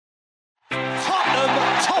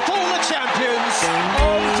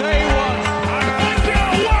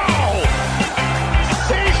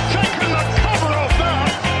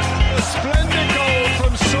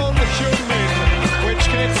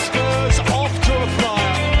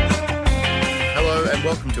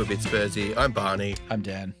welcome to A Bit Spursy. I'm Barney, I'm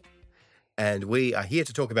Dan. and we are here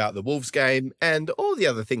to talk about the Wolves game and all the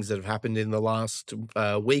other things that have happened in the last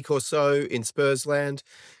week or so in Spursland.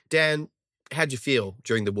 Dan, how'd you feel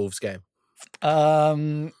during the Wolves game?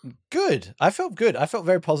 Good. I felt good. I felt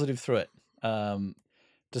very positive through it.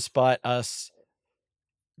 Despite us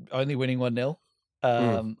only winning 1-0.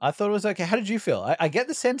 I thought it was okay. How did you feel? I get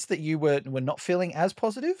the sense that you were not feeling as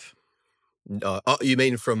positive. Oh, you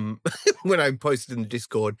mean from when I posted in the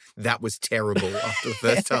Discord, that was terrible after the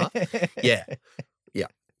first half? Yeah.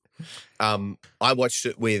 I watched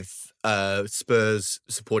it with a Spurs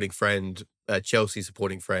supporting friend, a Chelsea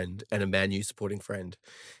supporting friend, and a Man U supporting friend.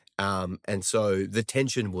 And so the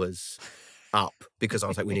tension was up because I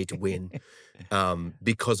was like, we need to win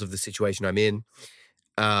because of the situation I'm in.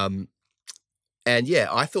 And yeah,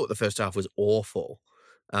 I thought the first half was awful.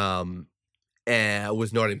 And I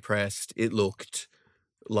was not impressed. It looked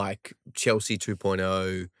like Chelsea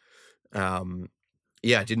 2.0.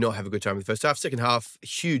 I did not have a good time in the first half. Second half,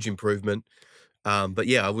 huge improvement. But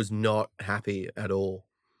yeah, I was not happy at all.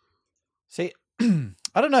 See,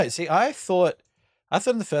 I don't know. See, I thought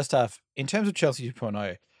in the first half, in terms of Chelsea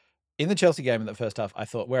 2.0, in the Chelsea game in the first half, I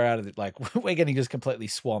thought we're out of it. Like, we're getting just completely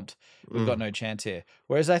swamped. We've got no chance here.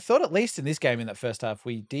 Whereas I thought at least in this game in that first half,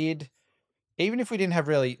 we did, even if we didn't have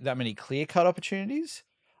really that many clear-cut opportunities,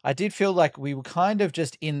 I did feel like we were kind of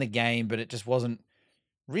just in the game, but it just wasn't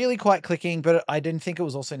really quite clicking. But I didn't think it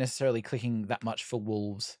was also necessarily clicking that much for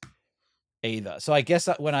Wolves either. So I guess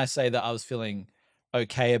that when I say that I was feeling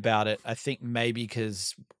okay about it, I think maybe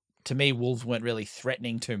because to me, Wolves weren't really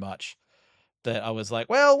threatening too much. That I was like,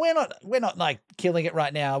 well, we're not like killing it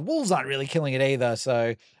right now. Wolves aren't really killing it either.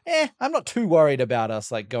 So, I'm not too worried about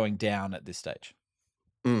us like going down at this stage.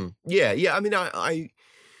 Yeah. I mean, I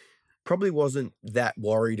probably wasn't that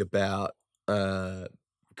worried about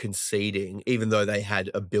conceding, even though they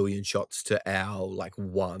had a billion shots to our like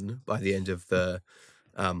one by the end of the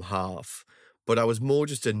half. But I was more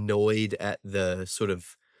just annoyed at the sort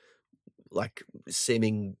of like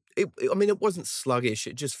seeming. It wasn't sluggish.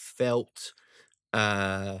 It just felt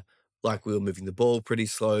like we were moving the ball pretty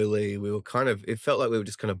slowly. It felt like we were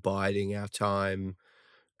just kind of biding our time.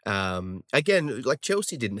 Again, like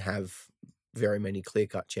Chelsea didn't have very many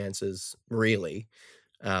clear-cut chances, really.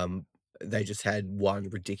 They just had one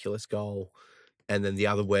ridiculous goal, and then the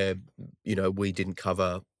other where, we didn't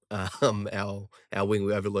cover our wing.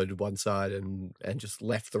 We overloaded one side and just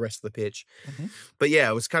left the rest of the pitch. Mm-hmm. But yeah,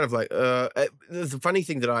 it was kind of like the funny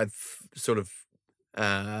thing that I've sort of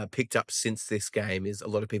picked up since this game is a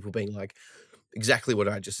lot of people being like exactly what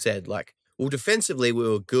I just said. Like, well, defensively we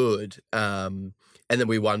were good, and then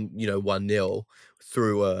we won, 1-0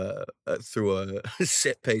 through a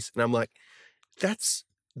set piece, and I'm like, that's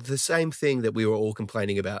the same thing that we were all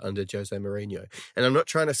complaining about under Jose Mourinho. And I'm not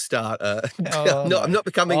trying to start. I'm not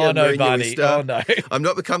becoming a Mourinhoista. Oh no, I'm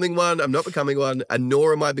not becoming one. And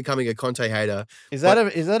nor am I becoming a Conte hater. Is that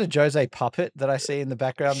a Jose puppet that I see in the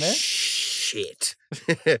background there? Shit.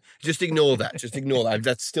 Just ignore that.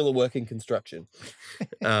 That's still a work in construction.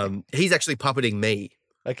 He's actually puppeting me.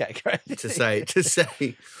 Okay, great. to say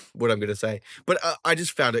what I'm going to say. But I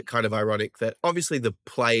just found it kind of ironic that obviously the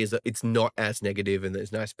players, it's not as negative and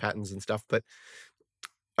there's nice patterns and stuff, but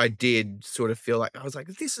I did sort of feel like, I was like,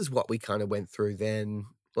 this is what we kind of went through then.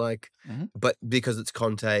 Like, But because it's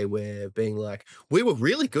Conte, we're being like, we were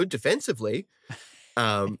really good defensively.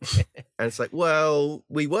 And it's like, well,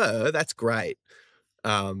 we were, that's great.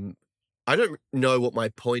 I don't know what my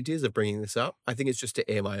point is of bringing this up. I think it's just to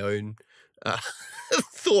air my own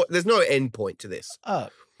thought. There's no end point to this. Oh,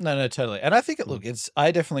 no, totally. And I think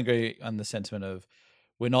I definitely agree on the sentiment of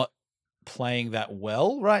we're not playing that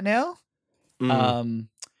well right now.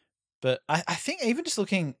 But I think even just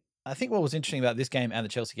looking, I think what was interesting about this game and the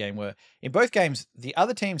Chelsea game were in both games, the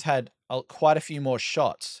other teams had quite a few more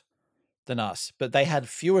shots than us, but they had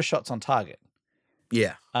fewer shots on target.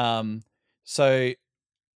 Yeah. So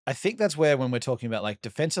I think that's where, when we're talking about like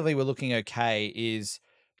defensively, we're looking okay, is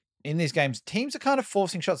in these games, teams are kind of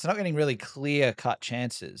forcing shots. They're not getting really clear cut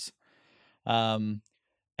chances. And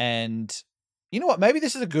you know what? Maybe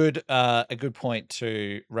this is a good point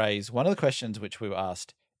to raise one of the questions which we were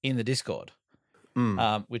asked in the Discord,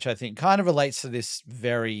 which I think kind of relates to this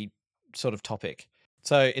very sort of topic.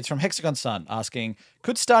 So it's from Hexagon Sun asking,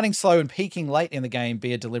 could starting slow and peaking late in the game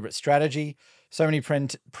be a deliberate strategy? So many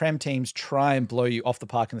Prem teams try and blow you off the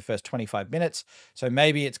park in the first 25 minutes. So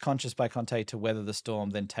maybe it's conscious by Conte to weather the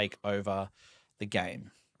storm, then take over the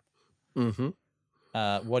game. Mm-hmm.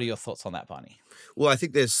 What are your thoughts on that, Barney? Well, I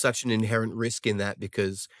think there's such an inherent risk in that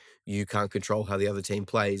because, you can't control how the other team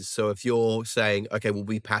plays. So if you're saying, okay, we'll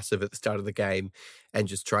be passive at the start of the game and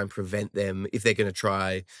just try and prevent them if they're going to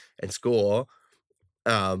try and score,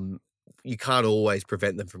 um, you can't always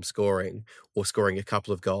prevent them from scoring or scoring a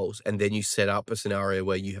couple of goals. And then you set up a scenario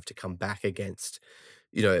where you have to come back against,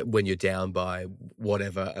 when you're down by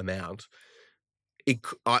whatever amount.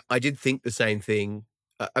 I did think the same thing.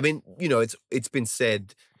 I mean, it's been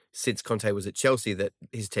said since Conte was at Chelsea that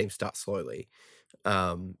his team starts slowly,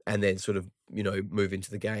 and then sort of move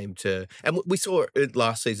into the game and we saw it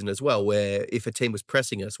last season as well, where if a team was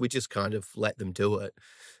pressing us, we just kind of let them do it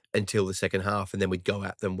until the second half, and then we'd go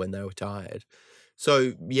at them when they were tired.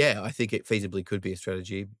 So yeah, I think it feasibly could be a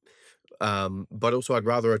strategy, but also I'd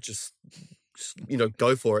rather it just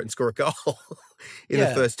go for it and score a goal in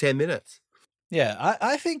the first 10 minutes. Yeah,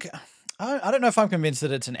 I think I don't know if I'm convinced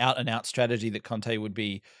that it's an out and out strategy that Conte would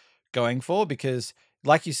be going for, because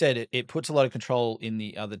like you said, it puts a lot of control in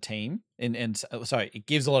the other team, it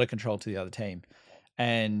gives a lot of control to the other team,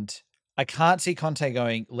 and I can't see Conte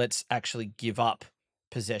going, let's actually give up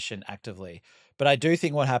possession actively. But I do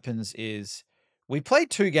think what happens is we played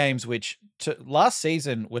two games which last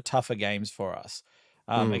season were tougher games for us,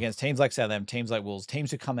 against teams like Southampton, teams like Wolves,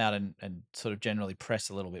 teams who come out and sort of generally press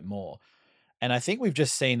a little bit more. And I think we've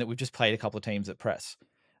just seen that we've just played a couple of teams that press.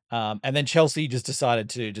 And then Chelsea just decided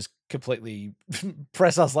to just completely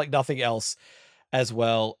press us like nothing else as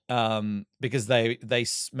well, because they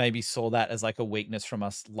maybe saw that as like a weakness from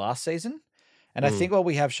us last season. And I think what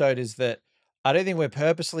we have showed is that I don't think we're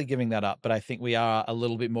purposely giving that up, but I think we are a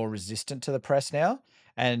little bit more resistant to the press now.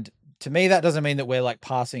 And to me, that doesn't mean that we're like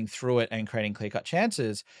passing through it and creating clear-cut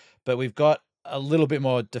chances, but we've got a little bit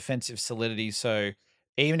more defensive solidity. So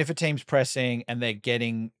even if a team's pressing and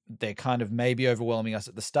they're kind of maybe overwhelming us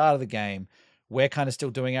at the start of the game, we're kind of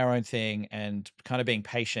still doing our own thing and kind of being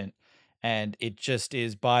patient. And it just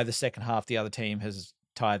is by the second half, the other team has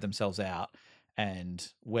tired themselves out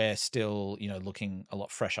and we're still, looking a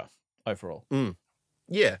lot fresher overall.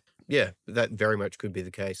 Yeah, that very much could be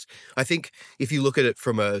the case. I think if you look at it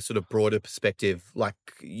from a sort of broader perspective, like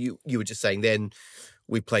you were just saying then,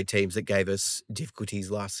 we played teams that gave us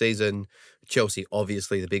difficulties last season. Chelsea,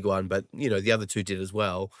 obviously the big one, but the other two did as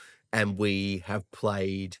well. And we have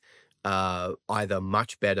played either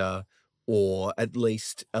much better or at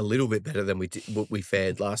least a little bit better than we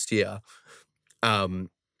fared last year. And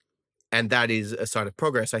that is a sign of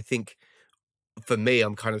progress. I think for me,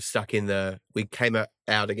 I'm kind of stuck in we came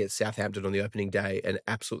out against Southampton on the opening day and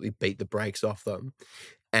absolutely beat the brakes off them.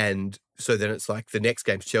 And so then it's like the next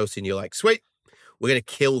game's Chelsea and you're like, sweet, we're going to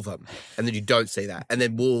kill them. And then you don't see that. And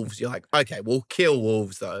then Wolves, you're like, okay, we'll kill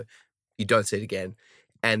Wolves though. You don't see it again.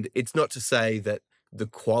 And it's not to say that the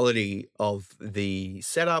quality of the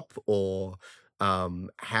setup or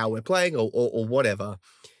how we're playing or whatever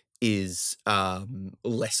is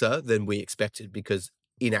lesser than we expected, because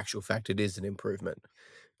in actual fact, it is an improvement.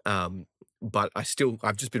 But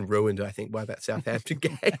I've just been ruined, I think, by that Southampton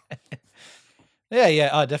game. Yeah,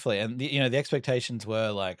 oh, definitely. And the expectations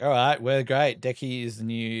were like, all right, we're great. Decky is the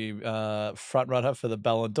new front runner for the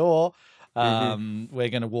Ballon d'Or. We're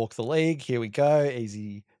going to walk the league. Here we go.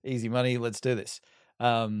 Easy money. Let's do this.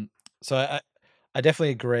 So I definitely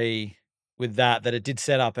agree with that it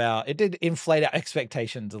did inflate our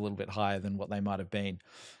expectations a little bit higher than what they might have been.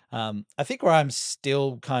 I think where I'm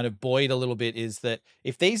still kind of buoyed a little bit is that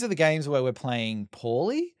if these are the games where we're playing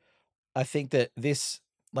poorly, I think that this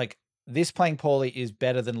playing poorly is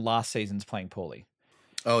better than last season's playing poorly.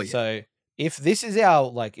 Oh yeah. So if this is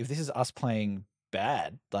us playing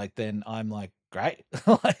bad, then I'm like, great.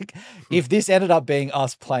 If this ended up being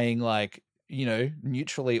us playing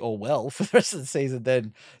neutrally or well for the rest of the season,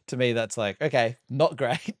 then to me that's like, okay, not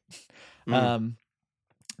great.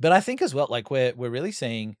 But I think as well, we're really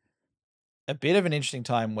seeing a bit of an interesting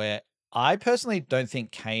time where I personally don't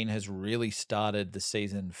think Kane has really started the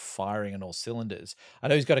season firing on all cylinders. I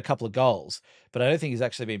know he's got a couple of goals, but I don't think he's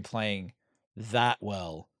actually been playing that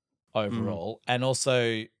well overall. And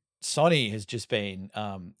also Sonny has just been,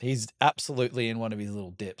 he's absolutely in one of his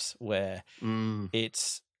little dips where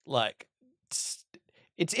it's like,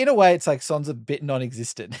 it's in a way, it's like Son's a bit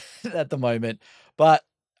non-existent at the moment, but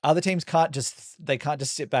other teams can't just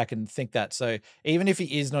sit back and think that. So even if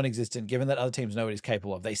he is non-existent, given that other teams know what he's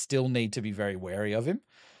capable of, they still need to be very wary of him.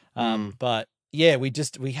 But yeah,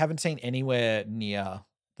 we haven't seen anywhere near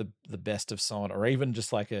the best of Son, or even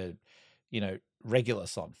just like a, regular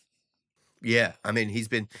Son. Yeah. I mean, he's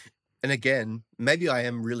been, and again, maybe I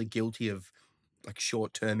am really guilty of like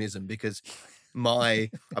short-termism, because I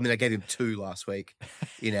gave him 2 last week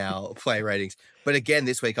in our play ratings, but again,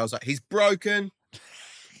 this week I was like, he's broken.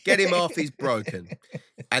 Get him off. He's broken.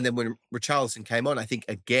 And then when Richarlison came on, I think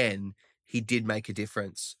again he did make a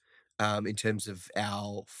difference in terms of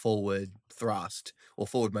our forward thrust or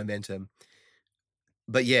forward momentum.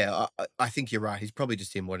 But yeah, I think you're right. He's probably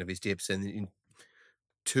just in one of his dips, and in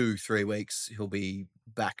 2-3 weeks he'll be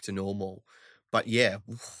back to normal. But yeah,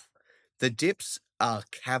 the dips are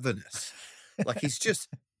cavernous. Like he's just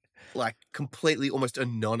like completely almost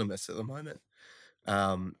anonymous at the moment.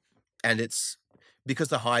 And it's because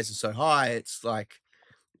the highs are so high, it's like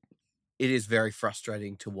it is very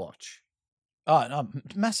frustrating to watch. Oh, no,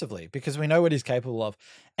 massively, because we know what he's capable of.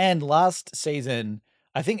 And last season,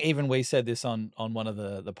 I think even we said this on one of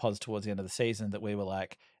the pods towards the end of the season, that we were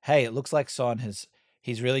like, hey, it looks like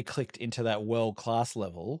he's really clicked into that world-class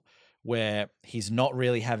level where he's not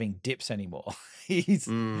really having dips anymore.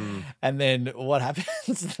 And then what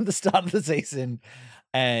happens at the start of the season,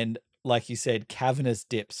 and like you said, cavernous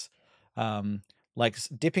dips. Like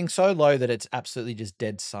dipping so low that it's absolutely just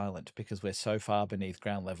dead silent because we're so far beneath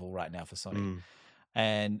ground level right now for Sonny.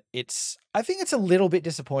 And I think it's a little bit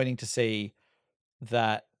disappointing to see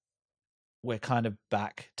that we're kind of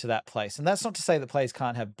back to that place. And that's not to say that players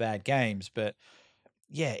can't have bad games, but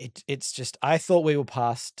yeah, it's just, I thought we were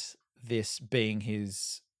past this being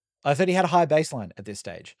I thought he had a high baseline at this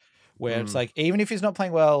stage where it's like, even if he's not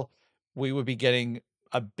playing well, we would be getting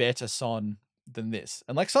a better Son than this.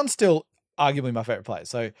 And like Son's still arguably my favorite player.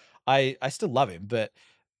 So I still love him, but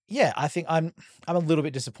yeah, I think I'm a little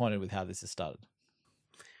bit disappointed with how this has started.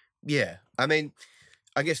 Yeah. I mean,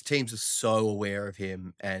 I guess teams are so aware of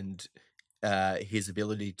him and his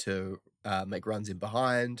ability to make runs in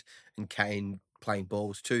behind and Kane playing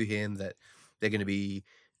balls to him that they're going to be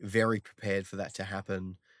very prepared for that to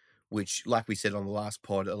happen, which, like we said on the last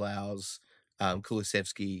pod, allows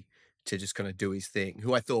Kulusevski to just kind of do his thing,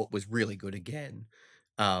 who I thought was really good again.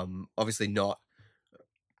 Obviously not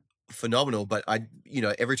phenomenal, but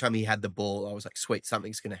every time he had the ball, I was like, sweet,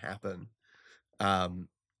 something's going to happen.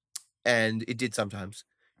 And it did sometimes.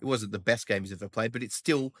 It wasn't the best game he's ever played, but it's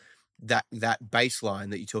still that baseline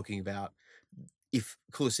that you're talking about. If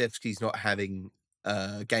Kulusevski's not having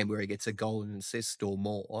a game where he gets a goal and an assist or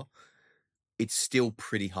more, it's still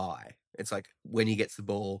pretty high. It's like when he gets the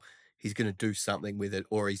ball, he's going to do something with it,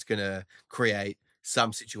 or he's going to create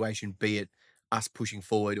some situation, be it us pushing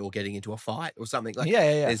forward or getting into a fight or something. Like,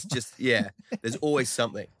 yeah. There's just, there's always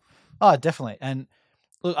something. Oh, definitely. And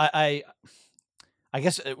look, I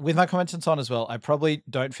guess with my comments on Son as well, I probably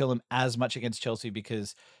don't feel him as much against Chelsea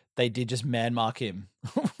because they did just man mark him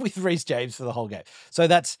with Reece James for the whole game. So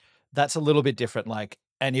that's a little bit different. Like,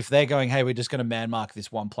 and if they're going, hey, we're just going to man mark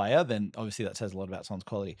this one player, then obviously that says a lot about Son's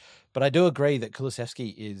quality. But I do agree that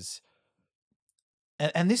Kulusevski is,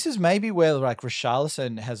 and this is maybe where like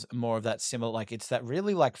Richarlison has more of that similar, like it's that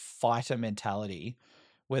really like fighter mentality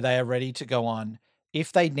where they are ready to go on.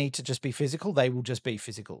 If they need to just be physical, they will just be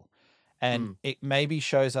physical. And it maybe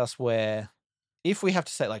shows us where, if we have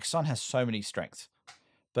to say, like, Son has so many strengths,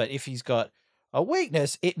 but if he's got a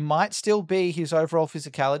weakness, it might still be his overall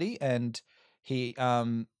physicality. And he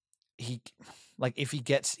like, if he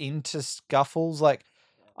gets into scuffles, like,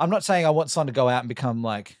 I'm not saying I want Son to go out and become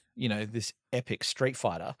like, this epic street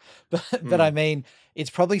fighter, but I mean,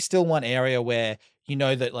 it's probably still one area where,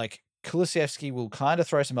 that like, Kulusevski will kind of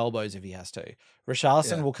throw some elbows if he has to.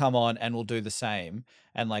 Richarlison will come on and will do the same.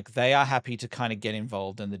 And like, they are happy to kind of get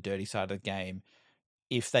involved in the dirty side of the game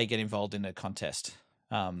if they get involved in a contest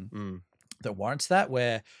that warrants that.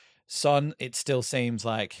 Where Son, it still seems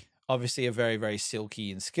like obviously a very, very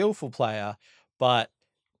silky and skillful player, but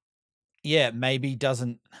yeah, maybe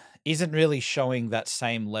isn't really showing that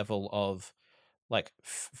same level of like,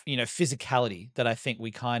 physicality that I think we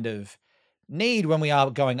kind of need when we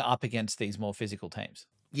are going up against these more physical teams.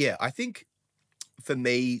 Yeah, I think for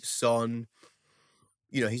me, Son,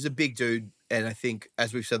 he's a big dude. And I think,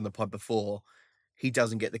 as we've said in the pod before, he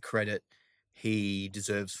doesn't get the credit he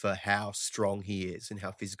deserves for how strong he is and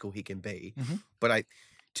how physical he can be. But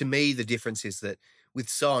to me, the difference is that with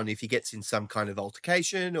Son, if he gets in some kind of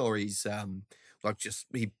altercation or he's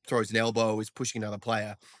he throws an elbow, he's pushing another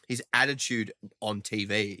player, his attitude on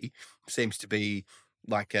TV seems to be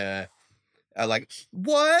like what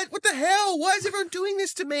the hell? Why is everyone doing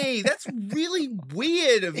this to me? That's really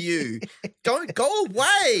weird of you. Don't go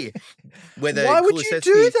away. Why would you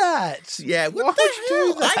do that? Yeah, what the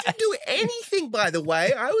hell? I didn't do anything, by the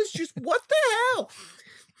way. I was just, what the hell?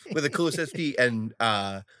 Whether Kulusevski and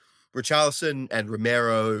Richarlison and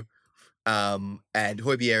Romero and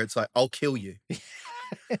Højbjerg, it's like, I'll kill you.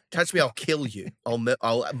 Touch me, I'll kill you.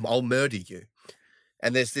 I'll murder you.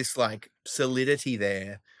 And there's this like solidity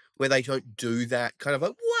there where they don't do that kind of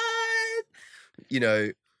like, what?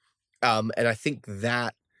 And I think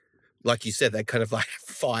that, like you said, that kind of like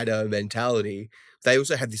fighter mentality, they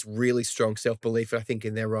also have this really strong self-belief, I think,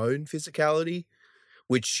 in their own physicality,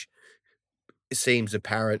 which seems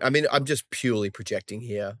apparent. I mean, I'm just purely projecting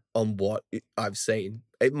here on what I've seen.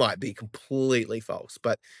 It might be completely false,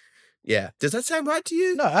 but yeah. Does that sound right to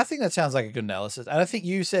you? No, I think that sounds like a good analysis. And I think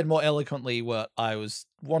you said more eloquently what I was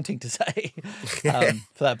wanting to say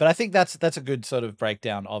for that. But I think that's a good sort of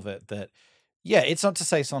breakdown of it, that, yeah, it's not to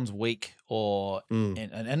say Son's weak or, Mm,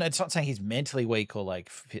 and it's not saying he's mentally weak or like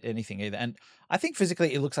anything either. And I think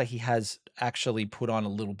physically it looks like he has actually put on a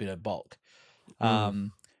little bit of bulk. mm,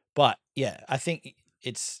 Um, but yeah, I think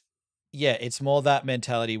it's more that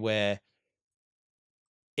mentality where,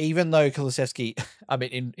 even though Kulusevski, I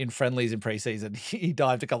mean, in friendlies in preseason, he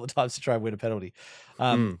dived a couple of times to try and win a penalty.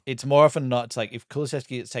 mm, It's more often than not, it's like if Kulusevski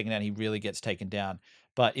gets taken down, he really gets taken down.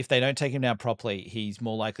 But if they don't take him down properly, he's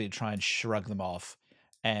more likely to try and shrug them off,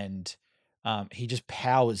 and he just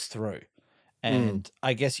powers through. mm. And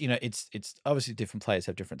I guess, it's obviously different players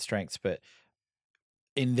have different strengths, but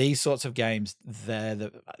in these sorts of games,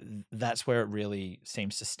 that's where it really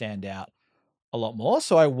seems to stand out a lot more.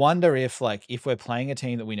 So I wonder if we're playing a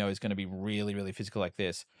team that we know is going to be really, really physical like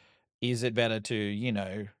this, is it better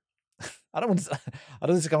to, I don't want to, I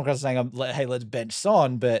don't want to come across as saying, hey, let's bench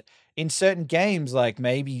Son, but in certain games, like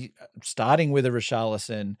maybe starting with a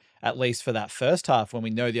Richarlison, at least for that first half, when we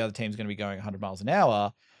know the other team's going to be going 100 miles an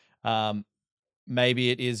hour, um,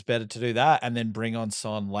 maybe it is better to do that and then bring on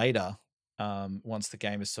Son later, once the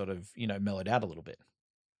game is sort of, mellowed out a little bit.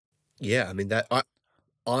 Yeah, I mean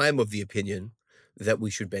I'm of the opinion that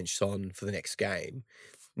we should bench Son for the next game.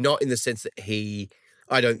 Not in the sense that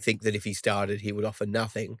I don't think that if he started he would offer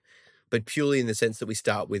nothing, but purely in the sense that we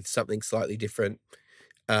start with something slightly different,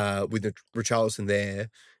 with the Richarlison there,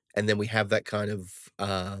 and then we have that kind of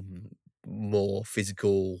more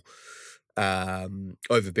physical,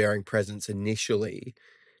 overbearing presence initially,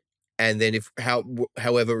 and then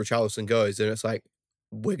however Richarlison goes, then it's like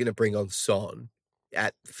we're going to bring on Son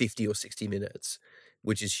at 50 or 60 minutes,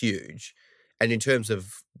 which is huge. And in terms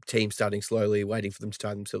of teams starting slowly, waiting for them to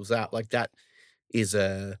tire themselves out, like that is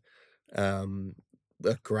um,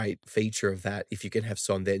 a great feature of that. If you can have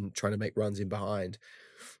Son then trying to make runs in behind.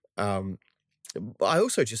 Um, but I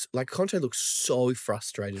also just like Conte looks so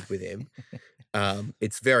frustrated with him.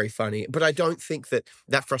 It's very funny, but I don't think that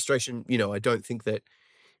frustration. I don't think that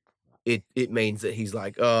it means that he's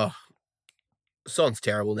like, oh, Son's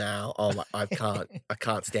terrible now. Oh, I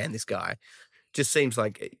can't stand this guy. Just seems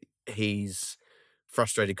like he's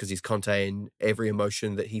frustrated because he's Conte, and every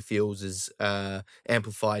emotion that he feels is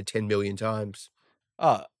amplified 10 million times.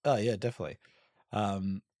 Oh yeah, definitely.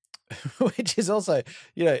 Um, which is also,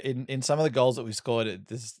 in some of the goals that we've scored at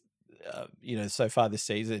this, so far this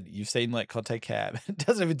season, you've seen like Conte Cam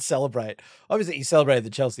doesn't even celebrate. Obviously, he celebrated the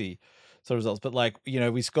Chelsea sort of results, but like,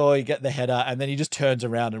 we score, you get the header, and then he just turns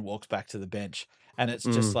around and walks back to the bench, and it's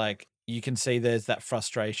just Mm, like you can see there's that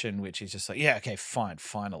frustration, which is just like, yeah, okay, fine,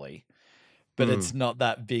 finally, but mm, it's not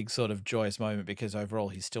that big sort of joyous moment because overall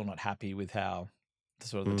he's still not happy with how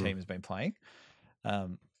the mm, team has been playing.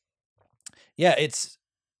 Um, yeah, it's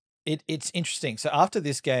interesting. So after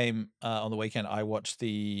this game on the weekend, I watched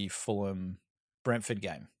the Fulham Brentford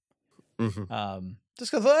game. mhm,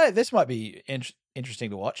 Just because hey, this might be interesting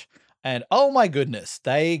to watch, and oh my goodness,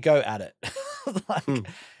 they go at it. like, mm,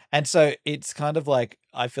 and so it's kind of like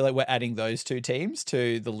I feel like we're adding those two teams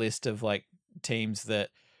to the list of like teams that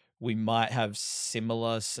we might have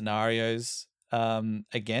similar scenarios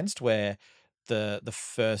against, where the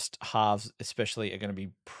first halves especially are going to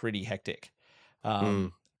be pretty hectic.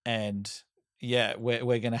 mm. Um, and yeah,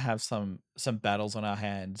 we're gonna have some battles on our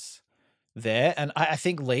hands there, and I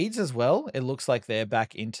think Leeds as well. It looks like they're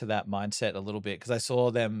back into that mindset a little bit because I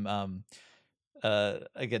saw them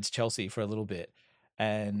against Chelsea for a little bit,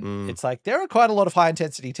 and Mm. it's like there are quite a lot of high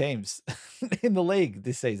intensity teams in the league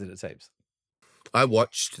this season. It seems. I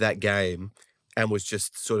watched that game and was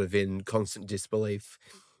just sort of in constant disbelief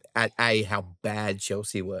at how bad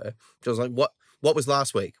Chelsea were. So I was like, what was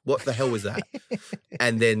last week? What the hell was that?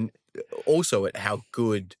 And then also at how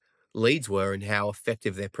good Leeds were and how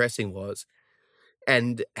effective their pressing was,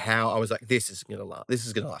 and how I was like, this is gonna last. This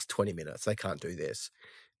is gonna last 20 minutes. They can't do this.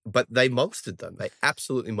 But they monstered them. They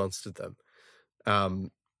absolutely monstered them.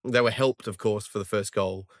 Um, they were helped, of course, for the first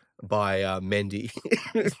goal by Mendy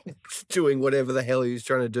doing whatever the hell he was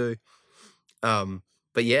trying to do.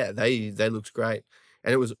 But yeah, they looked great,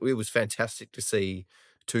 and it was fantastic to see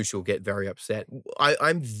Tuchel get very upset.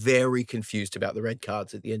 I'm very confused about the red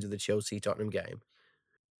cards at the end of the Chelsea Tottenham game.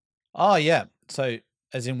 Oh yeah. So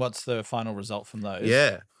as in, what's the final result from those?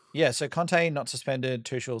 Yeah. Yeah, so Conte not suspended,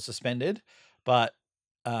 Tuchel suspended, but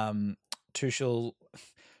um, Tuchel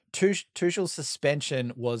Tuchel's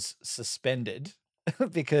suspension was suspended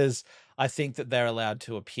because I think that they're allowed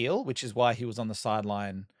to appeal, which is why he was on the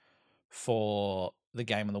sideline for the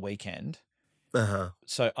game on the weekend. Uh-huh.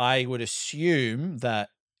 So I would assume that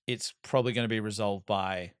it's probably going to be resolved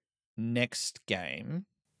by next game,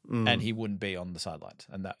 and he wouldn't be on the sidelines,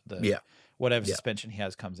 and that Yeah. whatever Yeah. suspension he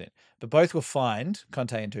has comes in. But both were fined.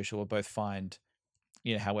 Conte and Tuchel were both fined,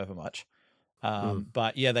 however much.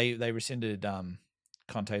 But yeah, they rescinded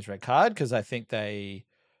Conte's red card because I think they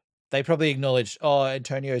probably acknowledged,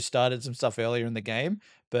 Antonio started some stuff earlier in the game,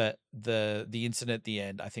 but the incident at the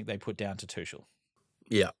end, I think they put down to Tuchel.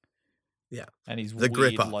 Yeah. Yeah. And his The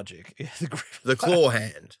weird gripper. logic. Yeah, the gripper. The claw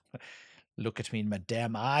hand. Look at me in my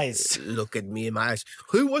damn eyes. Look at me in my eyes.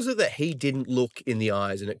 Who was it that he didn't look in the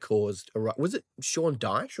eyes and it caused was it Sean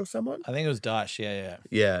Dyche or someone? I think it was Dash. Yeah.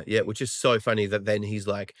 Yeah, which is so funny that then he's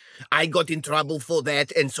like, I got in trouble for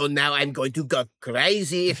that, and so now I'm going to go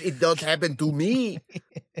crazy if it don't happen to me.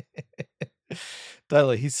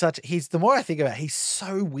 Totally. He's the more I think about it, he's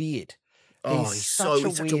so weird. He's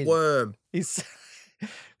such a worm. He's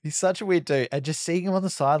such a weird dude. And just seeing him on the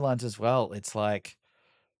sidelines as well, it's like,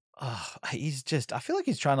 he's just, I feel like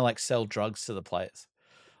he's trying to like sell drugs to the players.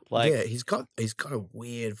 Like, yeah, he's got a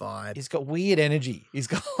weird vibe. He's got weird energy. He's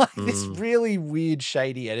got like this really weird,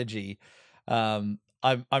 shady energy. I'm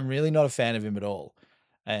really not a fan of him at all.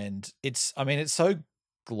 And it's so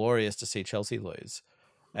glorious to see Chelsea lose.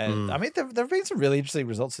 And I mean, there have been some really interesting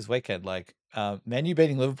results this weekend. Like, Man U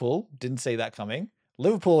beating Liverpool, didn't see that coming.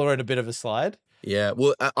 Liverpool are in a bit of a slide. Yeah,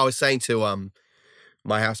 well, I was saying to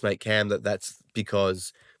my housemate Cam that's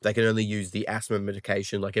because they can only use the asthma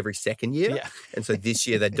medication like every second year. Yeah. And so this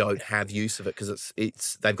year they don't have use of it because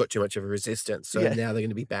it's they've got too much of a resistance. So now they're going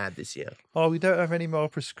to be bad this year. Oh, we don't have any more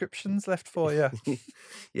prescriptions left for you.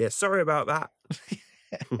 Yeah, sorry about that.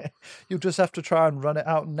 You'll just have to try and run it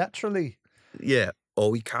out naturally. Yeah, or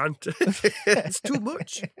we can't. It's too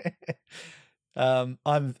much.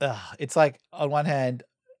 It's like, on one hand,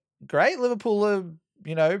 great, Liverpool are,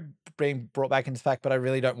 being brought back into the fact, but I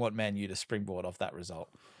really don't want Man U to springboard off that result.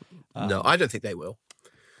 No, I don't think they will.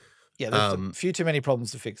 Yeah, there's a few too many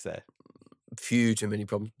problems to fix there. Few too many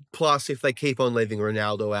problems. Plus, if they keep on leaving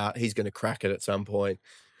Ronaldo out, he's going to crack it at some point,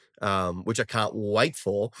 which I can't wait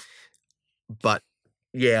for. But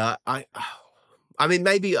yeah, I mean,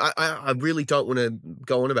 maybe I really don't want to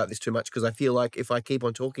go on about this too much because I feel like if I keep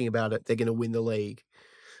on talking about it, they're going to win the league.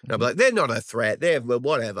 And I'll be like, they're not a threat. They're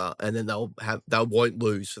whatever, and then they won't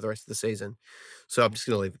lose for the rest of the season. So I'm just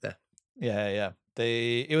going to leave it there. Yeah.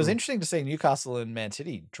 It was interesting to see Newcastle and Man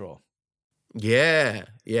City draw. Yeah.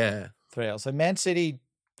 3-0. So Man City,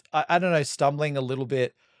 I don't know, stumbling a little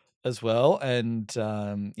bit as well, and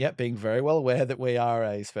being very well aware that we are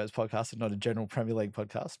a Spurs podcast and not a general Premier League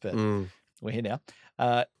podcast, but we're here now.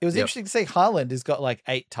 It was interesting to see Haaland has got like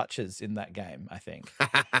 8 touches in that game, I think.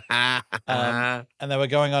 And they were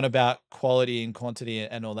going on about quality and quantity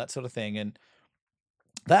and all that sort of thing. And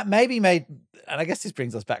that maybe made, and I guess this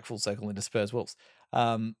brings us back full circle into Spurs Wolves.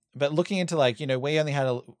 But looking into we only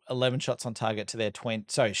had 11 shots on target to their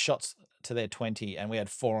 20, shots to their 20, and we had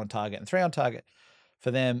 4 on target and 3 on target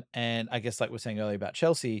for them. And I guess like we were saying earlier about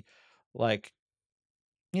Chelsea, like,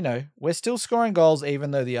 we're still scoring goals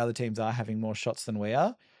even though the other teams are having more shots than we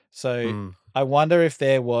are. So I wonder if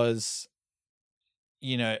there was,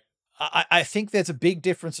 I think there's a big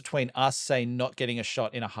difference between us, say, not getting a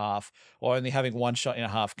shot in a half or only having 1 shot in a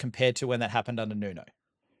half compared to when that happened under Nuno.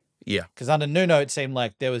 Yeah. Because under Nuno, it seemed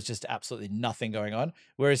like there was just absolutely nothing going on.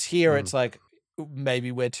 Whereas here, it's like maybe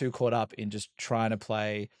we're too caught up in just trying to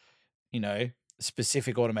play,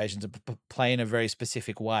 specific automations and play in a very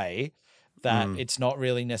specific way that it's not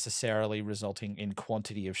really necessarily resulting in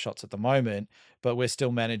quantity of shots at the moment, but we're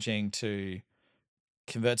still managing to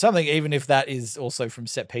convert something, even if that is also from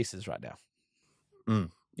set pieces right now.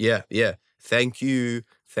 Yeah. Thank you.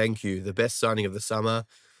 The best signing of the summer,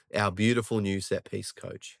 our beautiful new set piece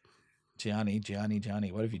coach. Gianni,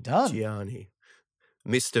 what have you done? Gianni.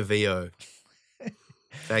 Mr. Vio.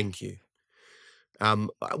 Thank you.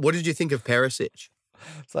 What did you think of Perisic?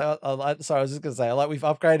 So, I was just going to say, we've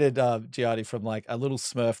upgraded Gianni from like a little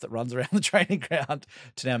smurf that runs around the training ground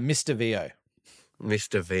to now Mr. Vio.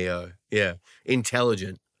 Mr. Vio. Yeah.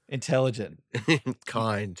 Intelligent.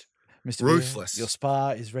 Kind. Mr. Ruthless. Vio, your spa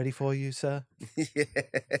is ready for you, sir. Yeah.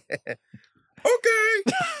 Okay.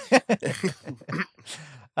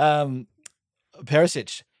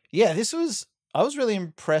 Perisic. Yeah, I was really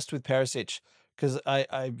impressed with Perisic because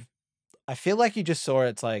I feel like you just saw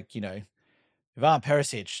it's like, Ivan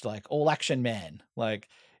Perisic, like all action man. Like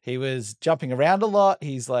He was jumping around a lot.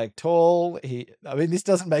 He's like tall. I mean, this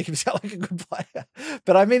doesn't make him sound like a good player,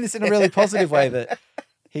 but I mean this in a really positive way that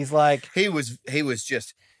he's like, he was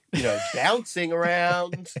just, bouncing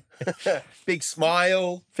around, big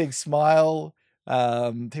smile. big smile.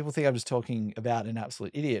 People think I'm just talking about an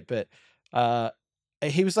absolute idiot, but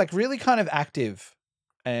he was like really kind of active,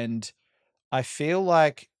 and I feel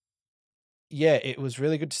like, yeah, it was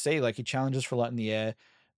really good to see. Like he challenges for a lot in the air,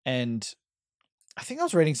 and I think I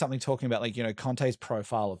was reading something talking about like Conte's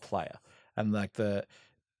profile of player, and like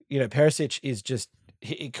Perisic is just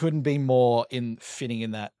it couldn't be more in fitting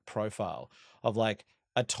in that profile of like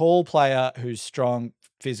a tall player who's strong,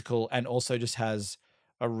 physical, and also just has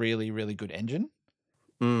a really, really good engine.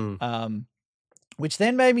 Which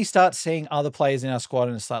then made me start seeing other players in our squad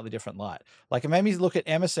in a slightly different light. Like it made me look at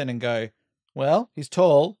Emerson and go, well, he's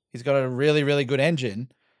tall, he's got a really, really good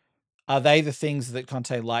engine. Are they the things that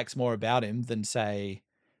Conte likes more about him than, say,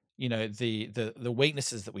 the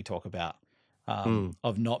weaknesses that we talk about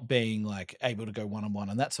of not being like able to go one-on-one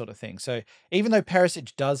and that sort of thing? So even though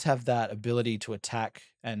Perisic does have that ability to attack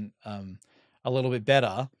and a little bit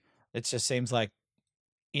better, it just seems like,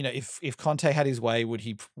 if Conte had his way, would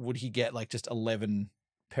he get like just 11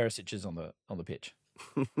 Perisic's on the pitch?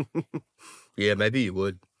 Yeah, maybe you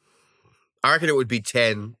would. I reckon it would be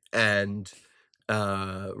 10 and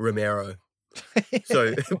Romero.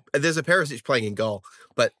 So there's a Perisic playing in goal,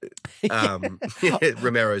 but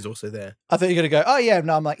Romero's also there. I thought you were going to go, oh yeah,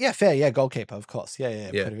 no, I'm like, yeah, fair, yeah, goalkeeper, of course. Yeah.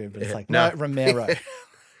 But it's like, no, Romero.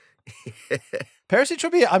 Perisic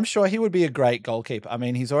would be, I'm sure he would be a great goalkeeper. I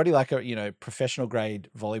mean, he's already like a, professional grade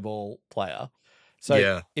volleyball player.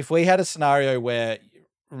 So if we had a scenario where,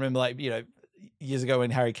 remember like, years ago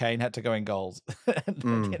when Harry Kane had to go in goals at the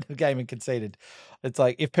end of the game and conceded, it's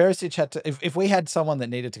like if Perisic had to, if we had someone that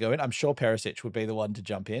needed to go in, I'm sure Perisic would be the one to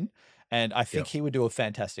jump in. And I think he would do a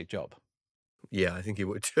fantastic job. Yeah, I think he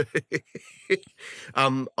would too.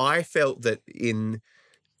 I felt that in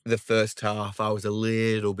the first half, I was a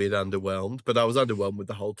little bit underwhelmed, but I was underwhelmed with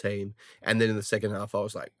the whole team. And then in the second half, I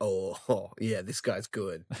was like, oh yeah, this guy's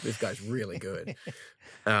good. This guy's really good.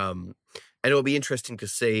 And it'll be interesting to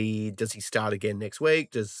see, does he start again next week?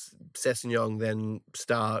 Does Sessegnon then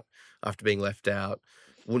start after being left out?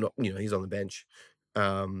 Well, not, he's on the bench.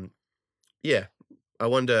 Yeah, I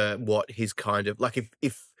wonder what his kind of, like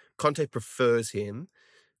if Conte prefers him,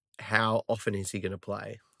 how often is he going to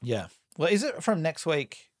play? Yeah. Well, is it from next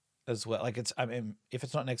week as well? Like I mean, if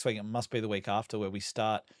it's not next week, it must be the week after where we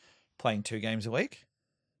start playing 2 games a week.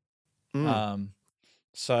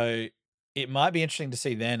 So it might be interesting to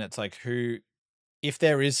see then. It's like if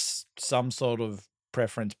there is some sort of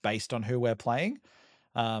preference based on who we're playing,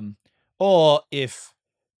 or if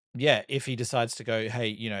he decides to go,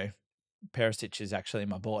 hey, Perisic is actually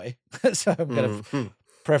my boy, so I'm going to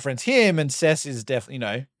preference him, and Cess is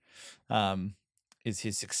definitely, is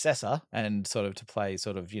his successor and sort of to play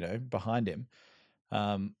sort of, behind him.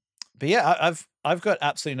 But yeah, I've got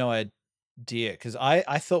absolutely no idea because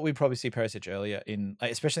I thought we'd probably see Perisic earlier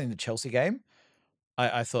especially in the Chelsea game.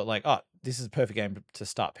 I thought like, oh, this is a perfect game to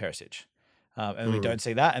start Perisic. And we don't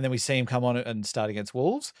see that. And then we see him come on and start against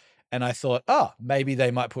Wolves. And I thought, oh, maybe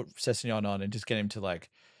they might put Sessegnon on and just get him to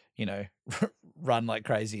like, run like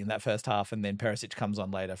crazy in that first half. And then Perisic comes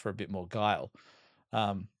on later for a bit more guile.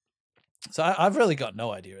 So I've really got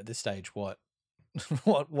no idea at this stage what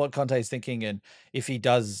Conte is thinking and if he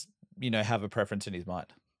does, have a preference in his mind.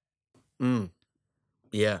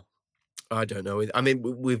 Yeah, I don't know. I mean,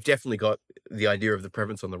 we've definitely got the idea of the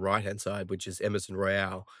preference on the right-hand side, which is Emerson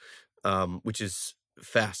Royale, which is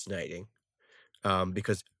fascinating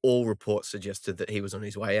because all reports suggested that he was on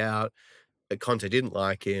his way out. Conte didn't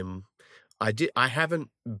like him. I haven't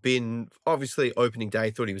been, obviously, opening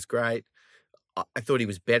day, thought he was great. I thought he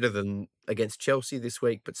was better than against Chelsea this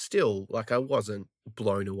week, but still, like, I wasn't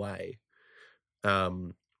blown away.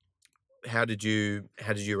 How did you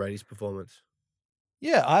rate his performance?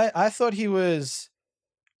 Yeah, I thought he was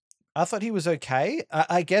okay.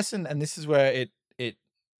 I guess, and this is where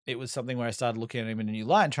it was something where I started looking at him in a new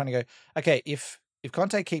light and trying to go, okay, if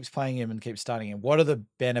Conte keeps playing him and keeps starting him, what are the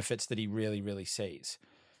benefits that he really, really sees?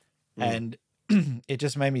 And it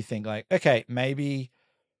just made me think like, okay, maybe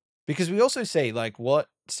because we also see like what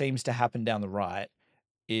seems to happen down the right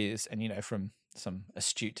is, and from some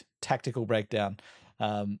astute tactical breakdown,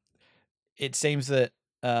 it seems that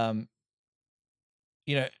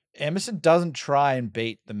Emerson doesn't try and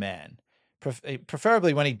beat the man.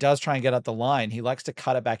 Preferably when he does try and get up the line, he likes to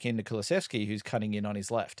cut it back into Kulusevski, who's cutting in on his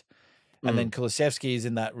left. And then Kulusevski is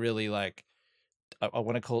in that really like I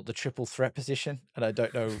want to call it the triple threat position, and I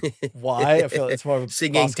don't know why. I feel it's more of a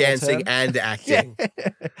Singing, basketball dancing, term. and acting.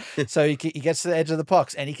 So he gets to the edge of the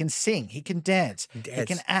box and he can sing, he can dance, he can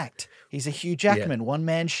Dance. act. He's a Hugh Yeah. Jackman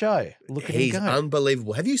one-man show. Look at him He's go.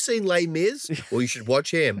 unbelievable. Have you seen Les Mis? Well, you should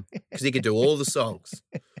watch him because he can do all the songs.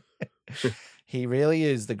 He really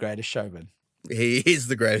is the greatest showman. He is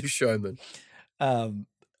the greatest showman.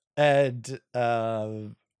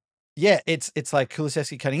 Yeah, it's like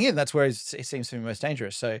Kulusevski cutting in. That's where he seems to be most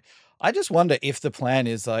dangerous. So I just wonder if the plan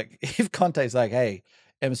is like, if Conte's like, hey,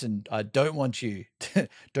 Emerson, I don't want you,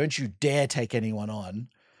 don't you dare take anyone on.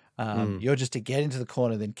 You're just to get into the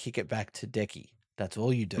corner, then kick it back to Decky. That's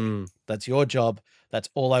all you do. That's your job. That's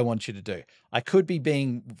all I want you to do. I could be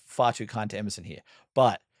being far too kind to Emerson here,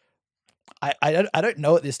 but I don't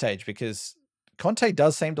know at this stage because Conte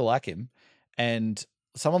does seem to like him, and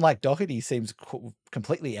someone like Doherty seems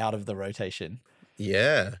completely out of the rotation.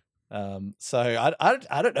 Yeah. So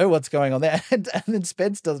I don't know what's going on there, and then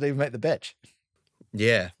Spence doesn't even make the bench.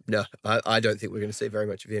 Yeah, no, I don't think we're going to see very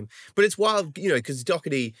much of him. But it's wild, because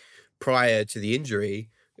Doherty, prior to the injury,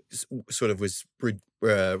 sort of was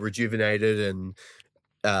rejuvenated, and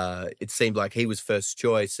it seemed like he was first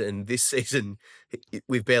choice. And this season,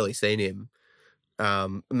 we've barely seen him.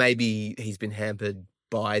 Maybe he's been hampered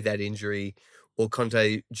by that injury, or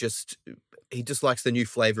Conte just likes the new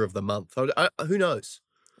flavor of the month. Who knows?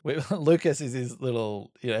 Lucas is his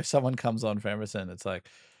little, if someone comes on for Emerson, it's like,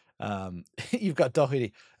 you've got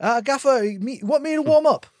Doherty. Gaffer, want me to warm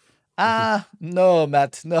up? No,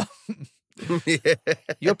 Matt, no. Yeah.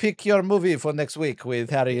 You pick your movie for next week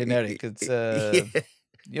with Harry and Eric. It's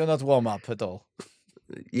you're not warm up at all.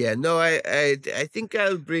 Yeah, no, I think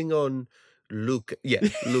I'll bring on Luke. Yeah,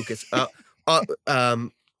 Lucas. So are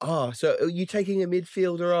you taking a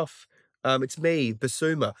midfielder off? It's me,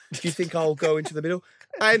 Basuma. Do you think I'll go into the middle?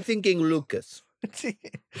 I'm thinking Lucas.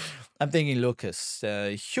 I'm thinking Lucas.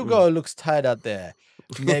 Hugo looks tired out there.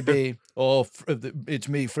 Maybe, it's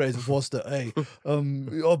me, Fraser Foster. Hey,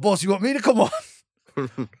 boss, you want me to come on?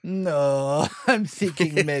 No, I'm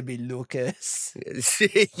thinking maybe Lucas.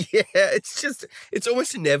 Yeah, it's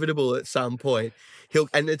almost inevitable at some point.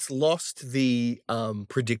 And it's lost the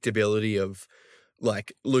predictability of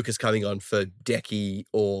like Lucas coming on for Decky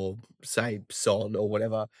or say Son or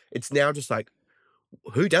whatever. It's now just like,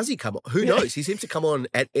 who does he come on? Who knows? He seems to come on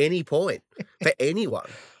at any point for anyone.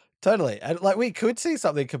 Totally. And like we could see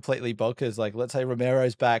something completely bonkers. Like let's say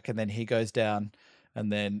Romero's back and then he goes down and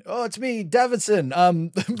then, it's me, Davidson.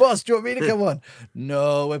 Boss, do you want me to come on?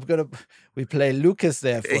 No, we play Lucas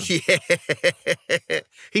there for Yeah.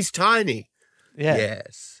 He's tiny. Yeah.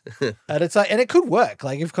 Yes. And it's like, and it could work.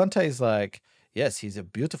 Like if Conte's like, yes, he's a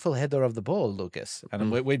beautiful header of the ball, Lucas. And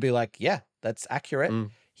we'd be like, yeah, that's accurate.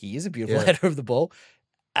 He is a beautiful header of the ball.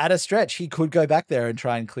 At a stretch, he could go back there and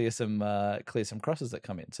try and clear some crosses that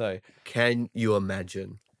come in. So, can you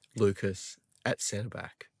imagine Lucas at centre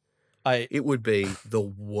back? It would be the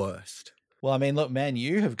worst. Well, I mean, look, man,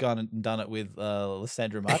 you have gone and done it with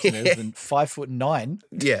Lissandro Martinez, and 5'9".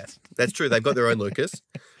 Yeah, that's true. They've got their own Lucas.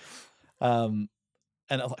 And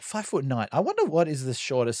like 5'9". I wonder what is the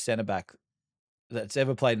shortest centre back that's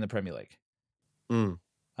ever played in the Premier League.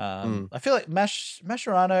 I feel like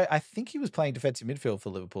Mascherano, I think he was playing defensive midfield for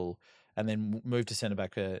Liverpool and then moved to centre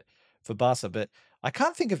back for Barca, but I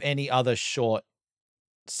can't think of any other short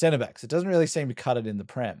centre backs. It doesn't really seem to cut it in the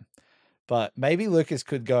Prem, but maybe Lucas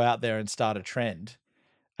could go out there and start a trend.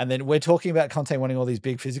 And then we're talking about Conte wanting all these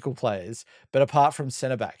big physical players, but apart from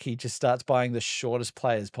centre back, he just starts buying the shortest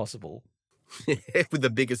players possible. With the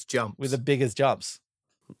biggest jumps.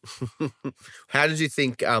 How did you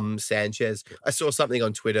think Sanchez? I saw something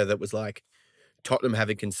on Twitter that was like Tottenham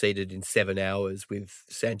having conceded in 7 hours with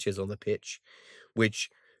Sanchez on the pitch, which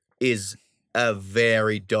is a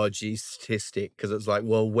very dodgy statistic because it's like,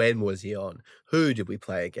 well, when was he on? Who did we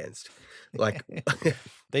play against? Like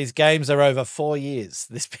these games are over 4 years,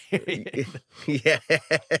 this period. Yeah.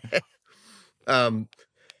 And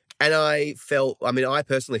I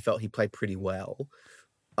personally felt he played pretty well.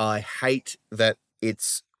 I hate that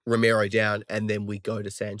it's Romero down and then we go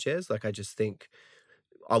to Sanchez. Like, I just think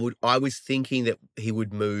I was thinking that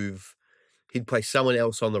he'd play someone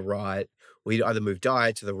else on the right, or he'd either move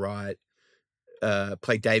Dyer to the right,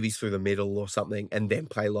 play Davies through the middle or something, and then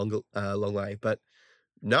play Longley. But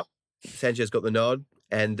nope, Sanchez got the nod.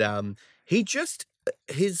 And he did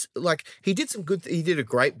a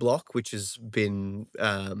great block, which has been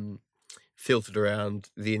filtered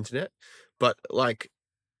around the internet. But like,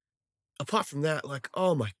 apart from that, like,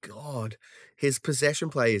 oh my God, his possession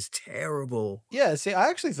play is terrible. Yeah, see, I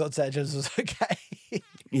actually thought Sanchez was okay.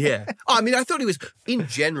 Yeah. I mean, I thought he was, in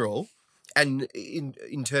general, And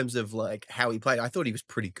in terms of like how he played, I thought he was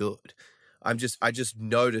pretty good. I just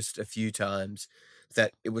noticed a few times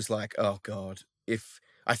that it was like, oh God, if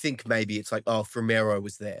I think maybe it's like, oh, if Romero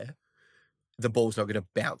was there, the ball's not going to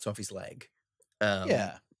bounce off his leg.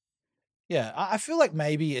 Yeah. Yeah. I feel like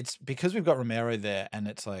maybe it's because we've got Romero there and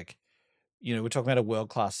it's like, we're talking about a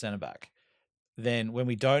world-class centre back. Then when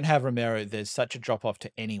we don't have Romero, there's such a drop off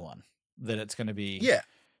to anyone that it's going to be Yeah,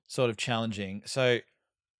 sort of challenging. So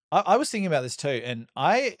I was thinking about this too, and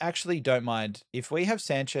I actually don't mind if we have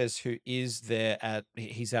Sanchez, who is there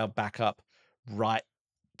he's our backup right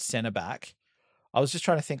centre back. I was just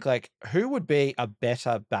trying to think like who would be a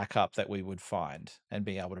better backup that we would find and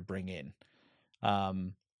be able to bring in.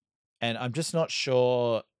 And I'm just not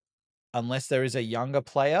sure unless there is a younger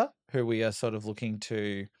player who we are sort of looking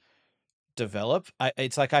to develop.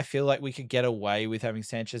 It's like I feel like we could get away with having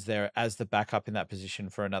Sanchez there as the backup in that position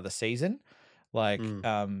for another season. Like,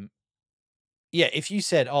 yeah, if you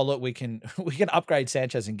said, "Oh, look, we can upgrade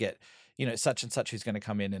Sanchez and get such and such who's going to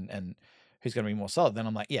come in and who's going to be more solid," then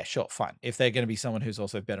I'm like, yeah, sure, fine. If they're going to be someone who's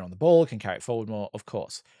also better on the ball, can carry it forward more, of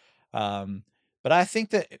course. But I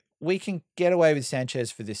think that we can get away with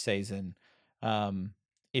Sanchez for this season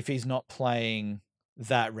if he's not playing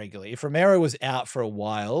that regularly. If Romero was out for a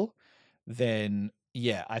while, then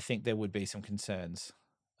yeah, I think there would be some concerns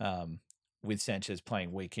with Sanchez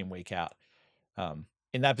playing week in, week out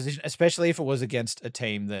in that position, especially if it was against a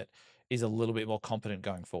team that is a little bit more competent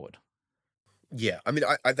going forward. yeah. I mean,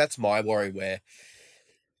 I that's my worry where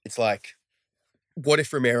it's like, what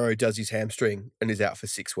if Romero does his hamstring and is out for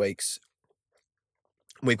 6 weeks?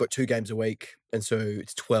 We've got 2 games a week, and so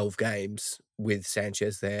it's 12 games with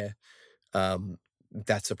Sanchez there.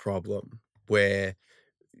 That's a problem where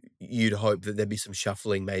you'd hope that there'd be some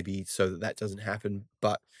shuffling maybe so that doesn't happen.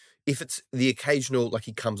 But if it's the occasional, like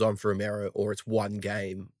he comes on for Romero or it's 1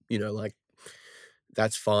 game, like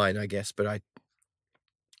that's fine, I guess. But I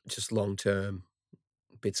just long term,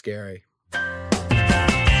 a bit scary.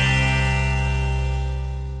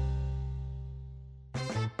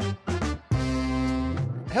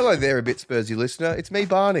 Hello there, a bit Spursy listener. It's me,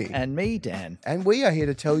 Barney. And me, Dan. And we are here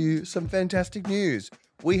to tell you some fantastic news.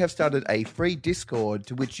 We have started a free Discord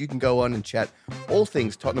to which you can go on and chat all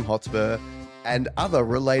things Tottenham Hotspur and other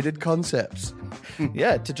related concepts.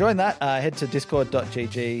 Yeah, to join that, head to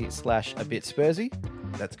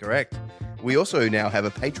discord.gg/abitspursy. That's correct. We also now have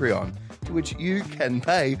a Patreon to which you can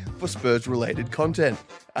pay for Spurs-related content.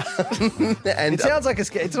 And it sounds like a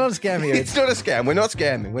scam. It's not a scam here. It's not a scam. We're not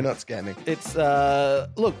scamming. It's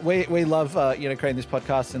look, we love creating this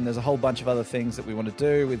podcast, and there's a whole bunch of other things that we want to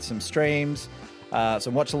do with some streams,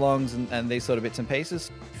 some watch-alongs, and these sort of bits and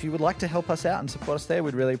pieces. If you would like to help us out and support us there,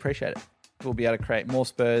 we'd really appreciate it. We'll be able to create more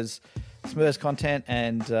Spurs content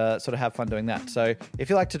and sort of have fun doing that. So if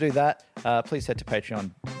you'd like to do that, please head to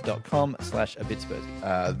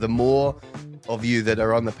patreon.com/abitspursy. The more of you that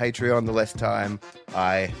are on the Patreon, the less time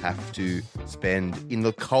I have to spend in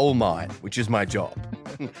the coal mine, which is my job.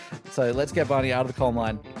 So let's get Barney out of the coal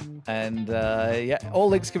mine. And all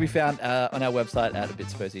links can be found on our website at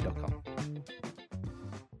abitspursy.com.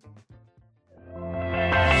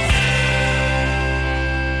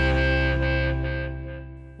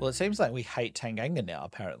 Well, it seems like we hate Tanganga now,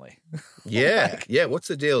 apparently. Yeah, yeah. What's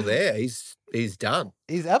the deal there? He's done.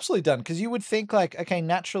 He's absolutely done. Because you would think, like, okay,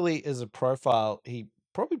 naturally as a profile, he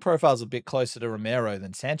probably profiles a bit closer to Romero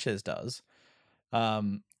than Sanchez does.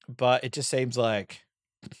 But it just seems like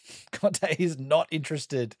Conte is not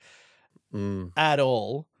interested at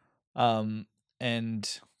all.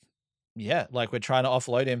 And yeah, like we're trying to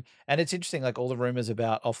offload him. And it's interesting, like all the rumors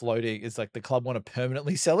about offloading is like the club want to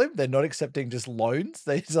permanently sell him. They're not accepting just loans.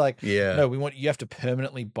 They're just like, no, you have to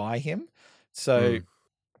permanently buy him. So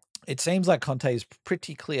it seems like Conte is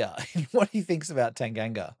pretty clear in what he thinks about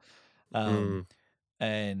Tanganga.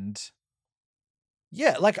 And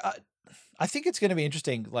yeah, like I think it's going to be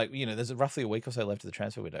interesting. Like, there's roughly a week or so left of the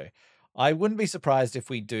transfer window. I wouldn't be surprised if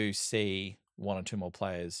we do see 1 or 2 more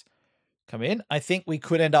players come in. I think we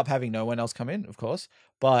could end up having no one else come in, of course,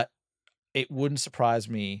 but it wouldn't surprise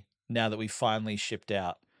me now that we finally shipped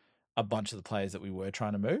out a bunch of the players that we were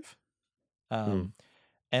trying to move. And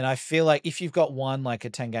I feel like if you've got one like a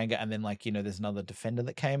Tanganga and then like, there's another defender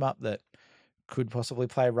that came up that could possibly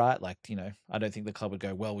play right, like, I don't think the club would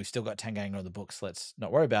go, well, we've still got Tanganga on the books, let's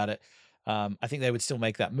not worry about it. I think they would still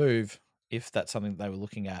make that move if that's something that they were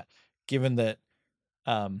looking at, given that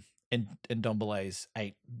and Ndombele's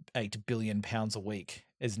 £8 billion a week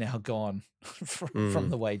is now gone from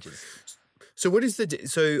the wages. So what is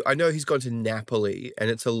so I know he's gone to Napoli and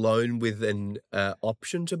it's a loan with an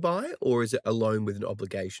option to buy, or is it a loan with an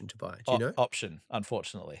obligation to buy? Do you know? Option,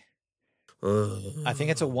 unfortunately. I think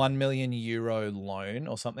it's a Oh, 1 million euro loan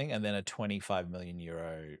or something, and then a 25 million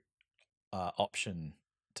euro option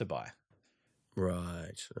to buy.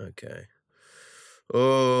 right. Okay.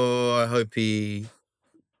 Oh, I hope he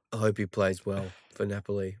plays well for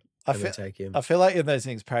Napoli, I and they feel take him. I feel like in those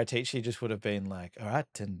things, Paratici just would have been like, "All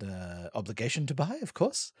right, and obligation to buy, of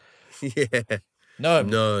course." Yeah. No,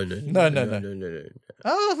 No, no, no, no, no, no, no. no, no, no.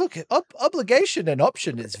 Oh, look, obligation and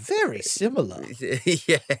option is very similar.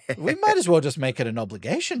 Yeah. We might as well just make it an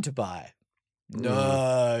obligation to buy. Mm.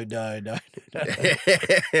 No, no, no, no, no.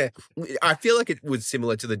 I feel like it was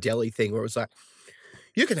similar to the Delhi thing where it was like,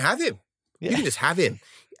 you can have him. You Yeah, can just have him.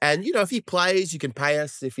 And, if he plays, you can pay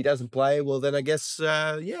us. If he doesn't play, well, then I guess,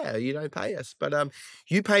 yeah, you don't pay us. But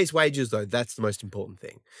you pay his wages, though. That's the most important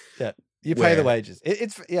thing. yeah. You pay the Where, wages.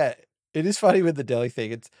 It's yeah. It is funny with the Delhi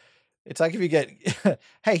thing. It's like if you get,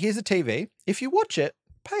 hey, here's a TV. If you watch it,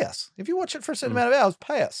 pay us. If you watch it for a certain mm, amount of hours,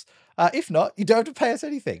 pay us. If not, you don't have to pay us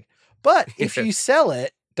anything. But if yeah, you sell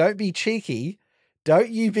it, don't be cheeky. Don't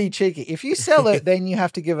you be cheeky. If you sell it, then you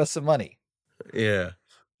have to give us some money. yeah,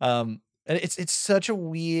 And it's such a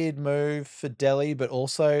weird move for Delhi, but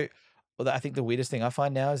also, well, I think the weirdest thing I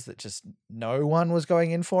find now is that just no one was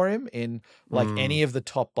going in for him in like mm, any of the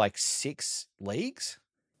top like 6 leagues.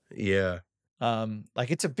 yeah,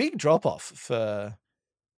 Like it's a big drop off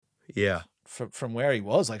yeah, from where he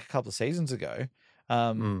was like a couple of seasons ago.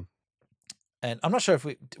 Um, mm, and I'm not sure if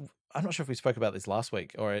we spoke about this last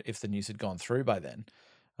week or if the news had gone through by then.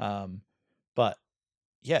 But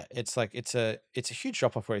yeah, it's like it's a huge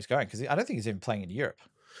drop off where he's going because I don't think he's even playing in Europe.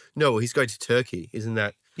 No, he's going to Turkey, isn't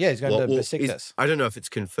that Yeah, he's going what? to Well, Besiktas. I don't know if it's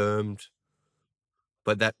confirmed,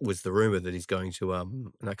 but that was the rumor that he's going to.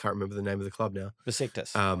 And I can't remember the name of the club now.